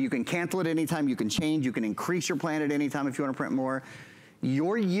 $60 a year. You can cancel it anytime. You can change. You can increase your plan at any time if you want to print more.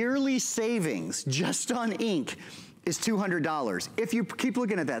 Your yearly savings just on ink is $200. If you keep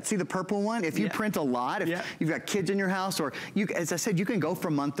looking at that, see the purple one? If you print a lot, if you've got kids in your house, or you, as I said, you can go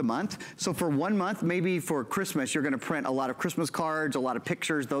from month to month. So for 1 month, maybe for Christmas, you're gonna print a lot of Christmas cards, a lot of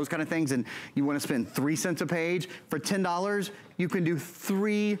pictures, those kind of things, and you wanna spend 3 cents a page. For $10, you can do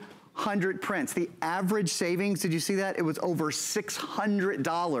 300 prints. The average savings, did you see that? It was over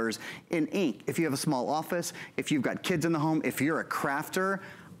 $600 in ink. If you have a small office, if you've got kids in the home, if you're a crafter,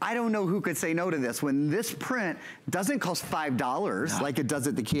 I don't know who could say no to this. When this print doesn't cost $5 like it does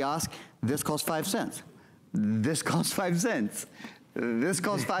at the kiosk, this costs 5 cents. This costs 5 cents. This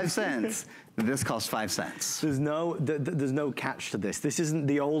costs 5 cents. This costs 5 cents. There's no catch to this. This isn't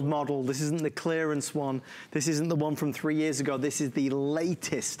the old model. This isn't the clearance one. This isn't the one from 3 years ago. This is the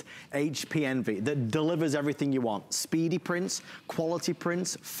latest HP Envy that delivers everything you want. Speedy prints, quality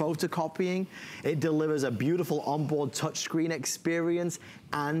prints, photocopying. It delivers a beautiful onboard touchscreen experience,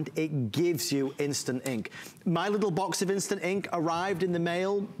 and it gives you instant ink. My little box of instant ink arrived in the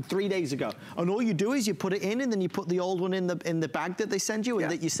mail 3 days ago. And all you do is you put it in, and then you put the old one in the bag that they send you,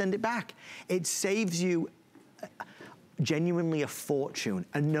 and that you send it back. It saves you genuinely a fortune.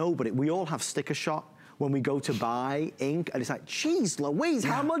 And we all have sticker shock when we go to buy ink, and it's like, geez Louise,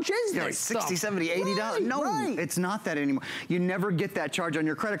 how much is this stuff? 60, 70, $80. No, it's not that anymore. You never get that charge on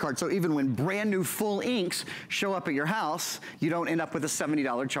your credit card. So even when brand new full inks show up at your house, you don't end up with a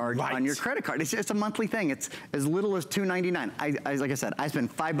 $70 charge on your credit card. It's a monthly thing. It's as little as $2.99. Like I said, I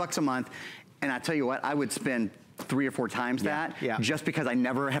spend $5 a month, and I tell you what, I would spend 3 or 4 times that just because I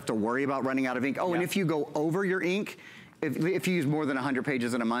never have to worry about running out of ink. Oh, and if you go over your ink, if you use more than 100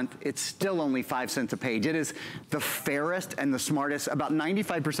 pages in a month, it's still only 5 cents a page. It is the fairest and the smartest. About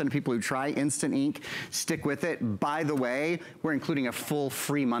 95% of people who try Instant Ink stick with it. By the way, we're including a full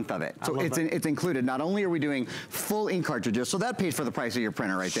free month of it. So it's included. Not only are we doing full ink cartridges, so that pays for the price of your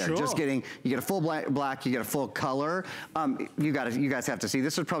printer right there. Just getting, you get a full black, you get a full color. You guys have to see,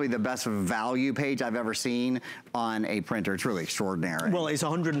 this is probably the best value page I've ever seen on a printer. It's really extraordinary. Well, it's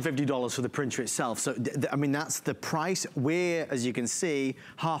 $150 for the printer itself. So, I mean, that's the price. We're, as you can see,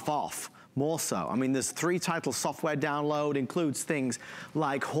 half off. More so. I mean, there's 3 title software download, includes things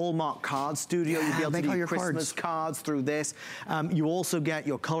like Hallmark Card Studio. You'll be able to do your Christmas cards through this. You also get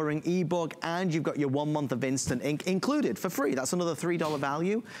your coloring ebook, and you've got your 1 month of Instant Ink included for free. That's another $3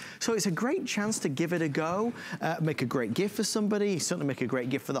 value. So it's a great chance to give it a go, make a great gift for somebody, certainly make a great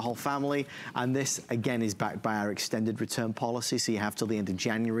gift for the whole family. And this, again, is backed by our extended return policy, so you have till the end of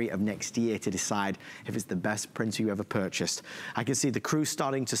January of next year to decide if it's the best printer you ever purchased. I can see the crew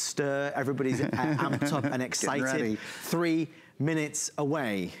starting to stir. Everybody's amped up and excited. 3 minutes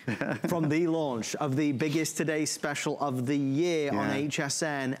away from the launch of the biggest Today special of the year on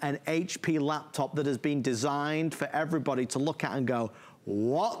HSN, an HP laptop that has been designed for everybody to look at and go,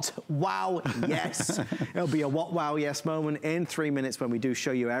 what? Wow, yes. It'll be a what, wow, yes moment in 3 minutes when we do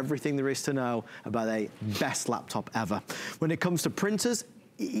show you everything there is to know about a best laptop ever. When it comes to printers,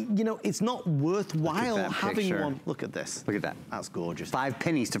 you know, it's not worthwhile having one. Look at this. Look at that. That's gorgeous. 5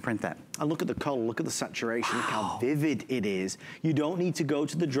 pennies to print that. And look at the color, look at the saturation, look how vivid it is. You don't need to go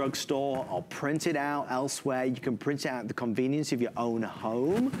to the drugstore or print it out elsewhere. You can print it out at the convenience of your own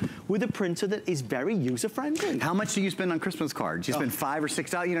home with a printer that is very user-friendly. How much do you spend on Christmas cards? You spend $5 or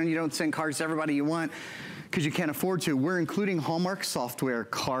 $6, you know, you don't send cards to everybody you want because you can't afford to. We're including Hallmark Software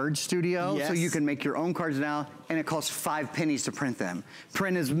Card Studio, so you can make your own cards now, and it costs 5 pennies to print them.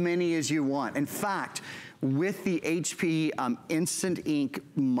 Print as many as you want. In fact, with the HP Instant Ink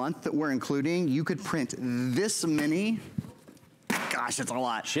month that we're including, you could print this many. Gosh, it's a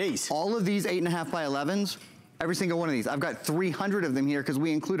lot. Jeez. All of these 8.5 by 11s, every single one of these. I've got 300 of them here because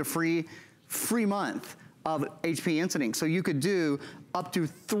we include a free month of HP Instant Ink. So you could do up to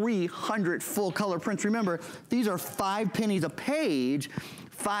 300 full color prints. Remember, these are 5 pennies a page.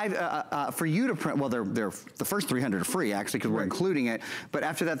 For you to print. Well, they're the first 300 are free actually because we're including it. But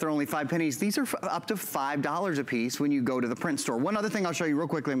after that, they're only 5 pennies. These are up to $5 a piece when you go to the print store. One other thing I'll show you real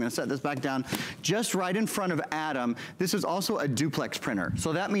quickly. I'm going to set this back down just right in front of Adam. This is also a duplex printer.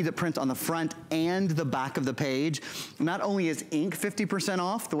 So that means it prints on the front and the back of the page. Not only is ink 50%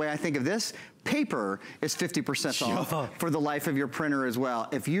 off, the way I think of this, paper is 50% off for the life of your printer as well.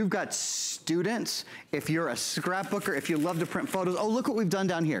 If you've got students, if you're a scrapbooker, if you love to print photos, oh, look what we've done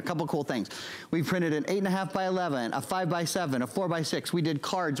down here. A couple cool things. We printed an 8.5 by 11, a 5 by 7, a 4 by 6. We did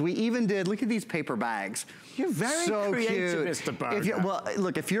cards. We even did, look at these paper bags. You're very creative, Mr. Berger. Well,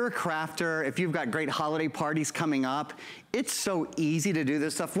 look, if you're a crafter, if you've got great holiday parties coming up, it's so easy to do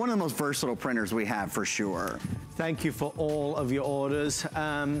this stuff. One of the most versatile printers we have for sure. Thank you for all of your orders.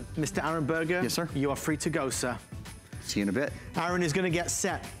 Mr. Aaron Berger. Yes, sir. You are free to go, sir. See you in a bit. Aaron is going to get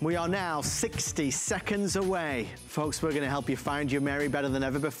set. We are now 60 seconds away. Folks, we're going to help you find your Mary better than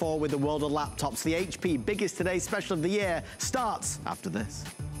ever before with the world of laptops. The HP Biggest Today Special of the Year starts after this.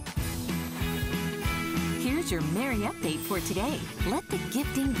 Here's your Merry update for today. Let the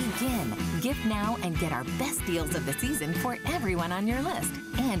gifting begin. Gift now and get our best deals of the season for everyone on your list.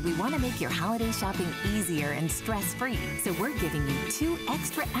 And we want to make your holiday shopping easier and stress-free. So we're giving you 2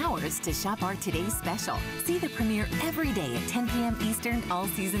 extra hours to shop our Today's Special. See the premiere every day at 10 p.m. Eastern all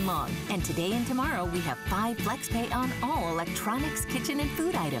season long. And today and tomorrow, we have 5 FlexPay on all electronics, kitchen, and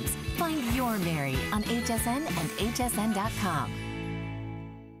food items. Find your Merry on HSN and hsn.com.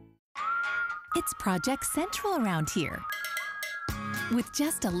 It's Project Central around here. With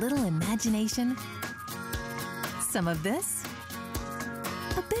just a little imagination, some of this,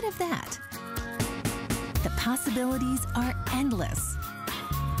 a bit of that. The possibilities are endless.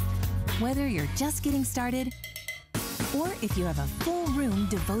 Whether you're just getting started, or if you have a full room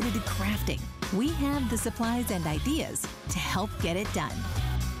devoted to crafting, we have the supplies and ideas to help get it done.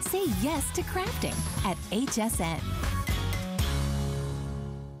 Say yes to crafting at HSN.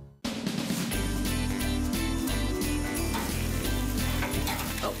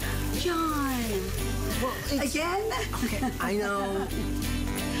 Oh, John. Well, again? Okay, I know.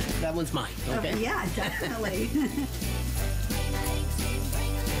 That one's mine, okay? Yeah, definitely.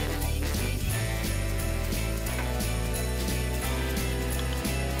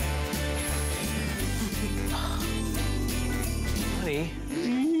 Honey.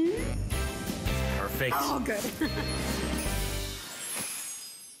 Perfect. Oh, good.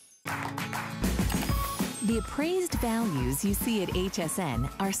 The appraised values you see at HSN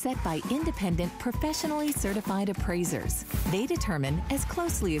are set by independent, professionally certified appraisers. They determine, as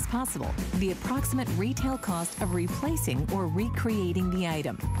closely as possible, the approximate retail cost of replacing or recreating the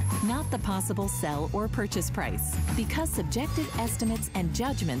item, not the possible sell or purchase price. Because subjective estimates and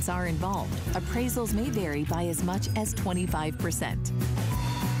judgments are involved, appraisals may vary by as much as 25%.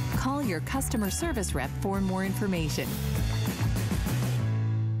 Call your customer service rep for more information.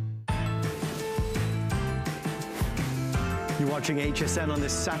 You're watching HSN on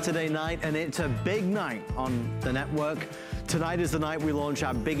this Saturday night, and it's a big night on the network. Tonight is the night we launch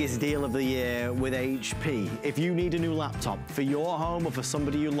our biggest deal of the year with HP. If you need a new laptop for your home or for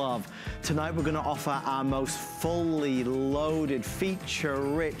somebody you love, tonight we're going to offer our most fully loaded,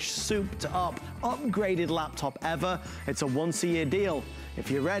 feature-rich, souped-up, upgraded laptop ever. It's a once-a-year deal.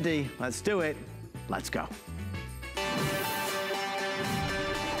 If you're ready, let's do it. Let's go.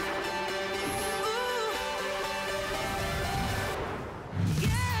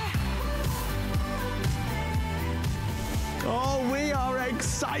 Oh, we are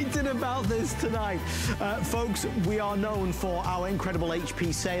excited about this tonight. Folks, we are known for our incredible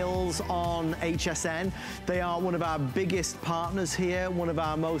HP sales on HSN. They are one of our biggest partners here, one of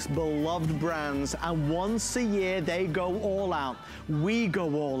our most beloved brands, and once a year they go all out. We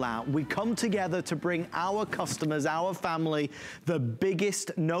go all out. We come together to bring our customers, our family, the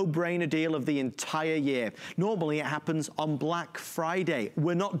biggest no-brainer deal of the entire year. Normally it happens on Black Friday.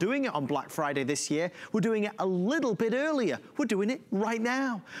 We're not doing it on Black Friday this year. We're doing it a little bit earlier. We're doing it right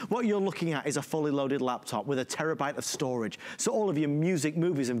now. What you're looking at is a fully loaded laptop with a terabyte of storage. So all of your music,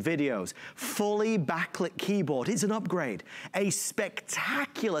 movies, and videos. Fully backlit keyboard. It's an upgrade. A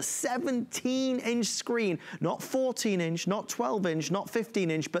spectacular 17-inch screen. Not 14-inch, not 12-inch, not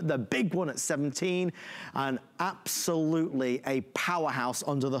 15-inch, but the big one at 17. And absolutely a powerhouse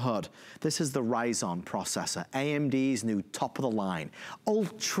under the hood. This is the Ryzen processor. AMD's new top-of-the-line.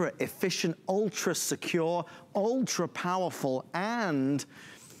 Ultra efficient, ultra secure, ultra powerful, and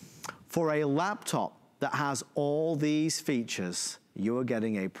for a laptop that has all these features, you are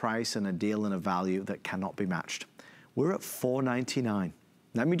getting a price and a deal and a value that cannot be matched. We're at $499.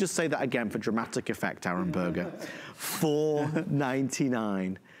 Let me just say that again for dramatic effect, Aaron Berger.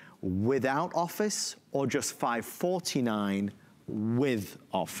 $499 without Office, or just $549 with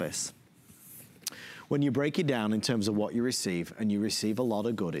Office. When you break it down in terms of what you receive, and you receive a lot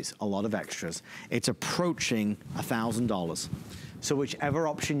of goodies, a lot of extras, it's approaching $1,000. So whichever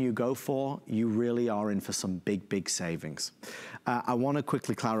option you go for, you really are in for some big, big savings. I want to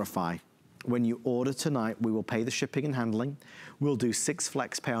quickly clarify. When you order tonight, we will pay the shipping and handling. We'll do 6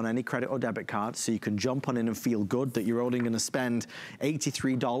 flex pay on any credit or debit card, so you can jump on in and feel good that you're only going to spend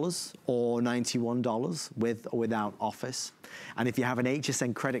 $83 or $91 with or without Office. And if you have an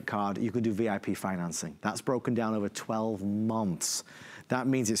HSN credit card, you can do VIP financing. That's broken down over 12 months. That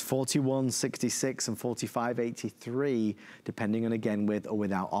means it's $41.66 and $45.83, depending on, again, with or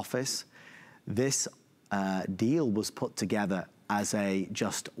without Office. This deal was put together as a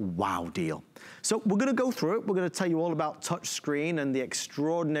just wow deal. So we're gonna go through it. We're gonna tell you all about touchscreen and the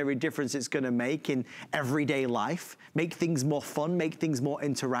extraordinary difference it's gonna make in everyday life, make things more fun, make things more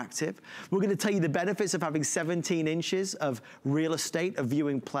interactive. We're gonna tell you the benefits of having 17 inches of real estate, of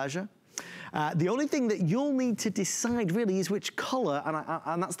viewing pleasure. The only thing that you'll need to decide really is which color,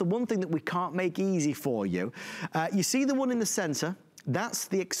 and that's the one thing that we can't make easy for you. You see the one in the center? That's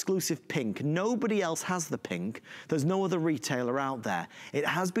the exclusive pink. Nobody else has the pink. There's no other retailer out there. It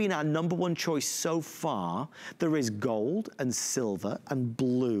has been our #1 choice so far. There is gold and silver and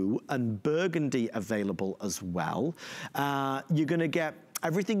blue and burgundy available as well. You're gonna get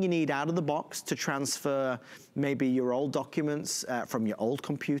everything you need out of the box to transfer maybe your old documents from your old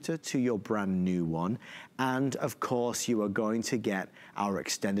computer to your brand new one. And of course, you are going to get our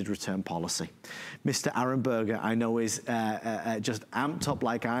extended return policy. Mr. Aaron Berger, I know, is just amped up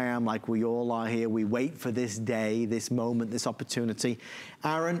like I am, like we all are here. We wait for this day, this moment, this opportunity.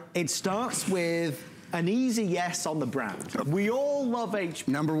 Aaron, it starts with an easy yes on the brand. We all love HP.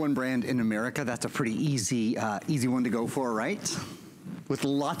 #1 brand in America. That's a pretty easy one to go for, right? With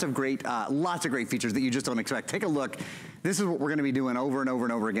lots of great features that you just don't expect. Take a look. This is what we're gonna be doing over and over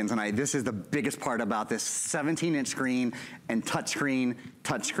and over again tonight. This is the biggest part about this 17-inch screen and touchscreen,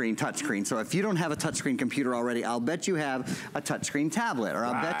 touchscreen, touchscreen. So if you don't have a touchscreen computer already, I'll bet you have a touchscreen tablet, or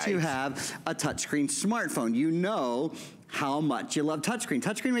I'll bet you have a touchscreen smartphone. You know how much you love touchscreen.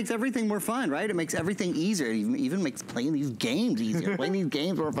 Touchscreen makes everything more fun, right? It makes everything easier. It even makes playing these games easier, playing these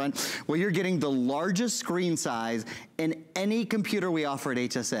games more fun. Well, you're getting the largest screen size in any computer we offer at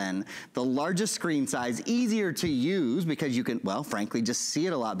HSN. The largest screen size, easier to use because you can, well, frankly, just see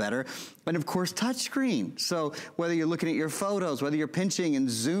it a lot better. And of course, touchscreen. So whether you're looking at your photos, whether you're pinching and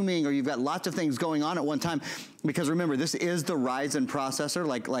zooming, or you've got lots of things going on at one time, because remember, this is the Ryzen processor,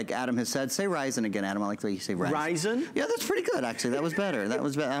 like Adam has said. Say Ryzen again, Adam. I like the way you say Ryzen. Ryzen? Yeah, that's pretty good, actually. That was better. That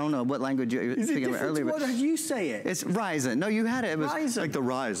was better. I don't know what language you were speaking about earlier. What did you say it? It's Ryzen. No, you had it. It was Ryzen. like the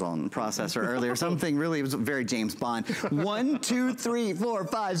Ryzen processor earlier. Something really, it was very James Bond. 1, 2, 3, 4,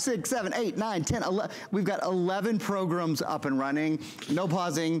 5, 6, 7, 8, 9, 10, 11. We've got 11 programs up and running. No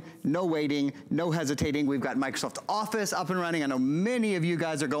pausing, no waiting, no hesitating. We've got Microsoft Office up and running. I know many of you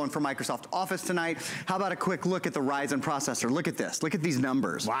guys are going for Microsoft Office tonight. How about a quick look at the Ryzen processor? Look at this. Look at these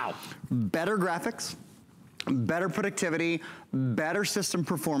numbers. Wow. Better graphics, better productivity, better system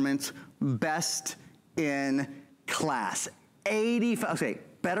performance, best in class. 85, okay,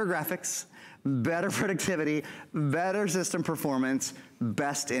 better graphics, better productivity, better system performance,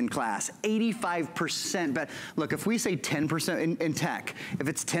 best in class. 85% better. Look, if we say 10% in tech, if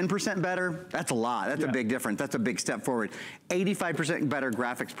it's 10% better, that's a lot. That's a big difference. That's a big step forward. 85% better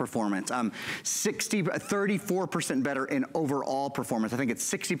graphics performance. 34% better in overall performance. I think it's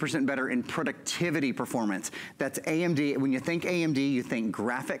 60% better in productivity performance. That's AMD. When you think AMD, you think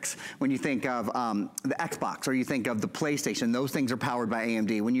graphics. When you think of the Xbox, or you think of the PlayStation, those things are powered by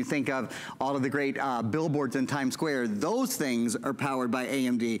AMD. When you think of all of the great billboards in Times Square, those things are powered by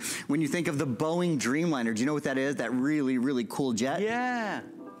AMD. When you think of the Boeing Dreamliner, do you know what that is? That really, really cool jet? Yeah.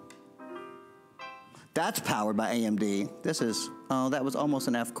 That's powered by AMD. This is, oh, that was almost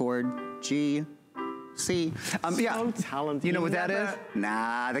an F chord. G, C. Yeah. So talented. You know what that is?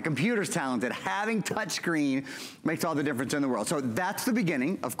 Nah, the computer's talented. Having touchscreen makes all the difference in the world. So that's the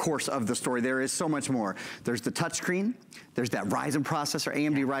beginning, of course, of the story. There is so much more. There's the touchscreen. There's that Ryzen processor,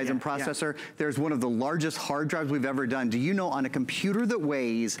 AMD Ryzen processor. There's one of the largest hard drives we've ever done. Do you know, on a computer that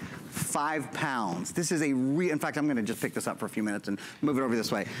weighs 5 pounds, this is in fact, I'm gonna just pick this up for a few minutes and move it over this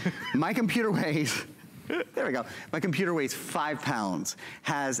way. My computer weighs, there we go. My computer weighs 5 pounds,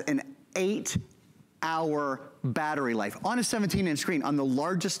 has an 8-hour battery life on a 17-inch screen, on the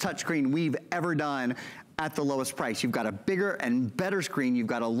largest touchscreen we've ever done at the lowest price. You've got a bigger and better screen, you've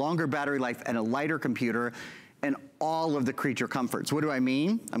got a longer battery life and a lighter computer, and all of the creature comforts. What do I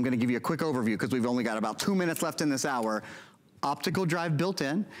mean? I'm gonna give you a quick overview because we've only got about 2 minutes left in this hour. Optical drive built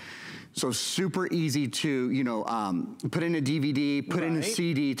in. So super easy to, you know, put in a DVD, put in a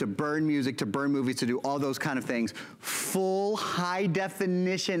CD, to burn music, to burn movies, to do all those kind of things. Full high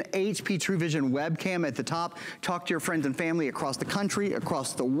definition HP TrueVision webcam at the top. Talk to your friends and family across the country,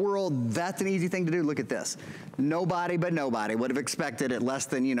 across the world. That's an easy thing to do. Look at this. Nobody but nobody would have expected at less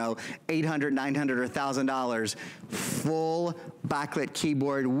than, you know, $800, $900, or $1,000. Full backlit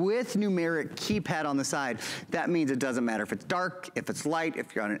keyboard with numeric keypad on the side. That means it doesn't matter if it's dark, if it's light,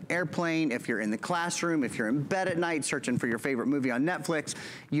 if you're on an airplane, if you're in the classroom, if you're in bed at night searching for your favorite movie on Netflix,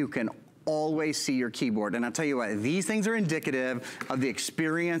 you can always see your keyboard. And I'll tell you what, these things are indicative of the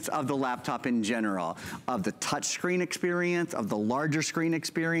experience of the laptop in general, of the touchscreen experience, of the larger screen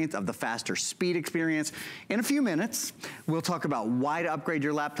experience, of the faster speed experience. In a few minutes, we'll talk about why to upgrade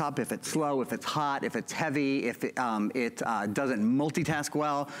your laptop, if it's slow, if it's hot, if it's heavy, if it doesn't multitask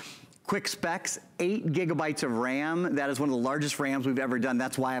well. Quick specs, 8 gigabytes of RAM. That is one of the largest RAMs we've ever done.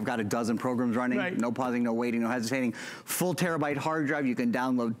 That's why I've got a dozen programs running. Right. No pausing, no waiting, no hesitating. Full terabyte hard drive. You can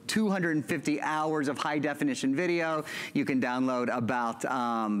download 250 hours of high definition video. You can download about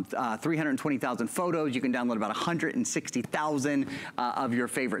 320,000 photos. You can download about 160,000 of your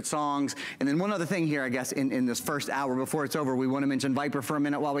favorite songs. And then one other thing here, I guess, in this first hour before it's over, we want to mention Viper for a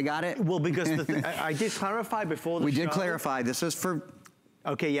minute while we got it. Well, because I did clarify before the show. We did clarify. This is for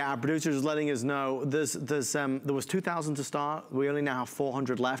Okay, yeah, our producer is letting us know there was 2,000 to start. We only now have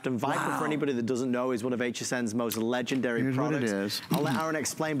 400 left. And Viper, for anybody that doesn't know, is one of HSN's most legendary products. Here's what it is. I'll let Aaron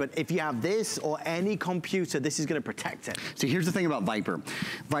explain, but if you have this or any computer, this is gonna protect it. So here's the thing about Viper.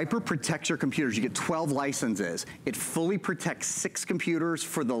 Viper protects your computers. You get 12 licenses. It fully protects 6 computers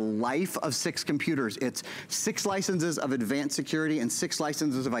for the life of 6 computers. It's 6 licenses of advanced security and 6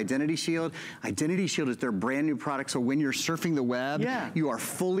 licenses of Identity Shield. Identity Shield is their brand new product, so when you're surfing the web, you are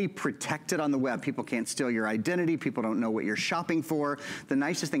fully protected on the web. People can't steal your identity. People don't know what you're shopping for. The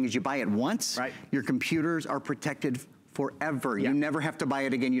nicest thing is you buy it once, your computers are protected forever. You never have to buy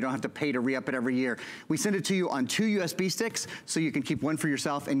it again. You don't have to pay to re-up it every year. We send it to you on 2 USB sticks, so you can keep one for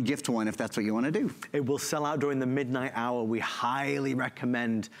yourself and gift one if that's what you want to do. It will sell out during the midnight hour. We highly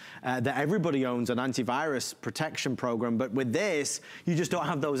recommend that everybody owns an antivirus protection program, but with this, you just don't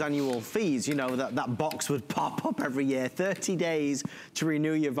have those annual fees. You know, that box would pop up every year. 30 days to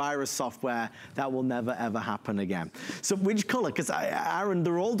renew your virus software. That will never, ever happen again. So which color? Because Aaron,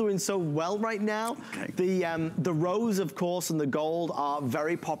 they're all doing so well right now. The rose, of course, and the gold are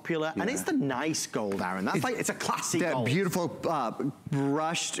very popular, and it's the nice gold, Aaron. That's like, it's a classy gold. That beautiful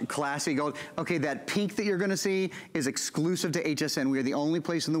brushed, classy gold. Okay, that pink that you're gonna see is exclusive to HSN. We are the only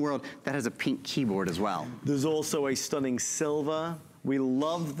place in the world that has a pink keyboard as well. There's also a stunning silver. We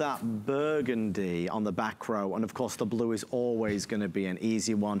love that burgundy on the back row, and of course the blue is always gonna be an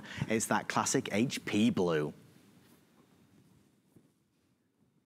easy one. It's that classic HP blue.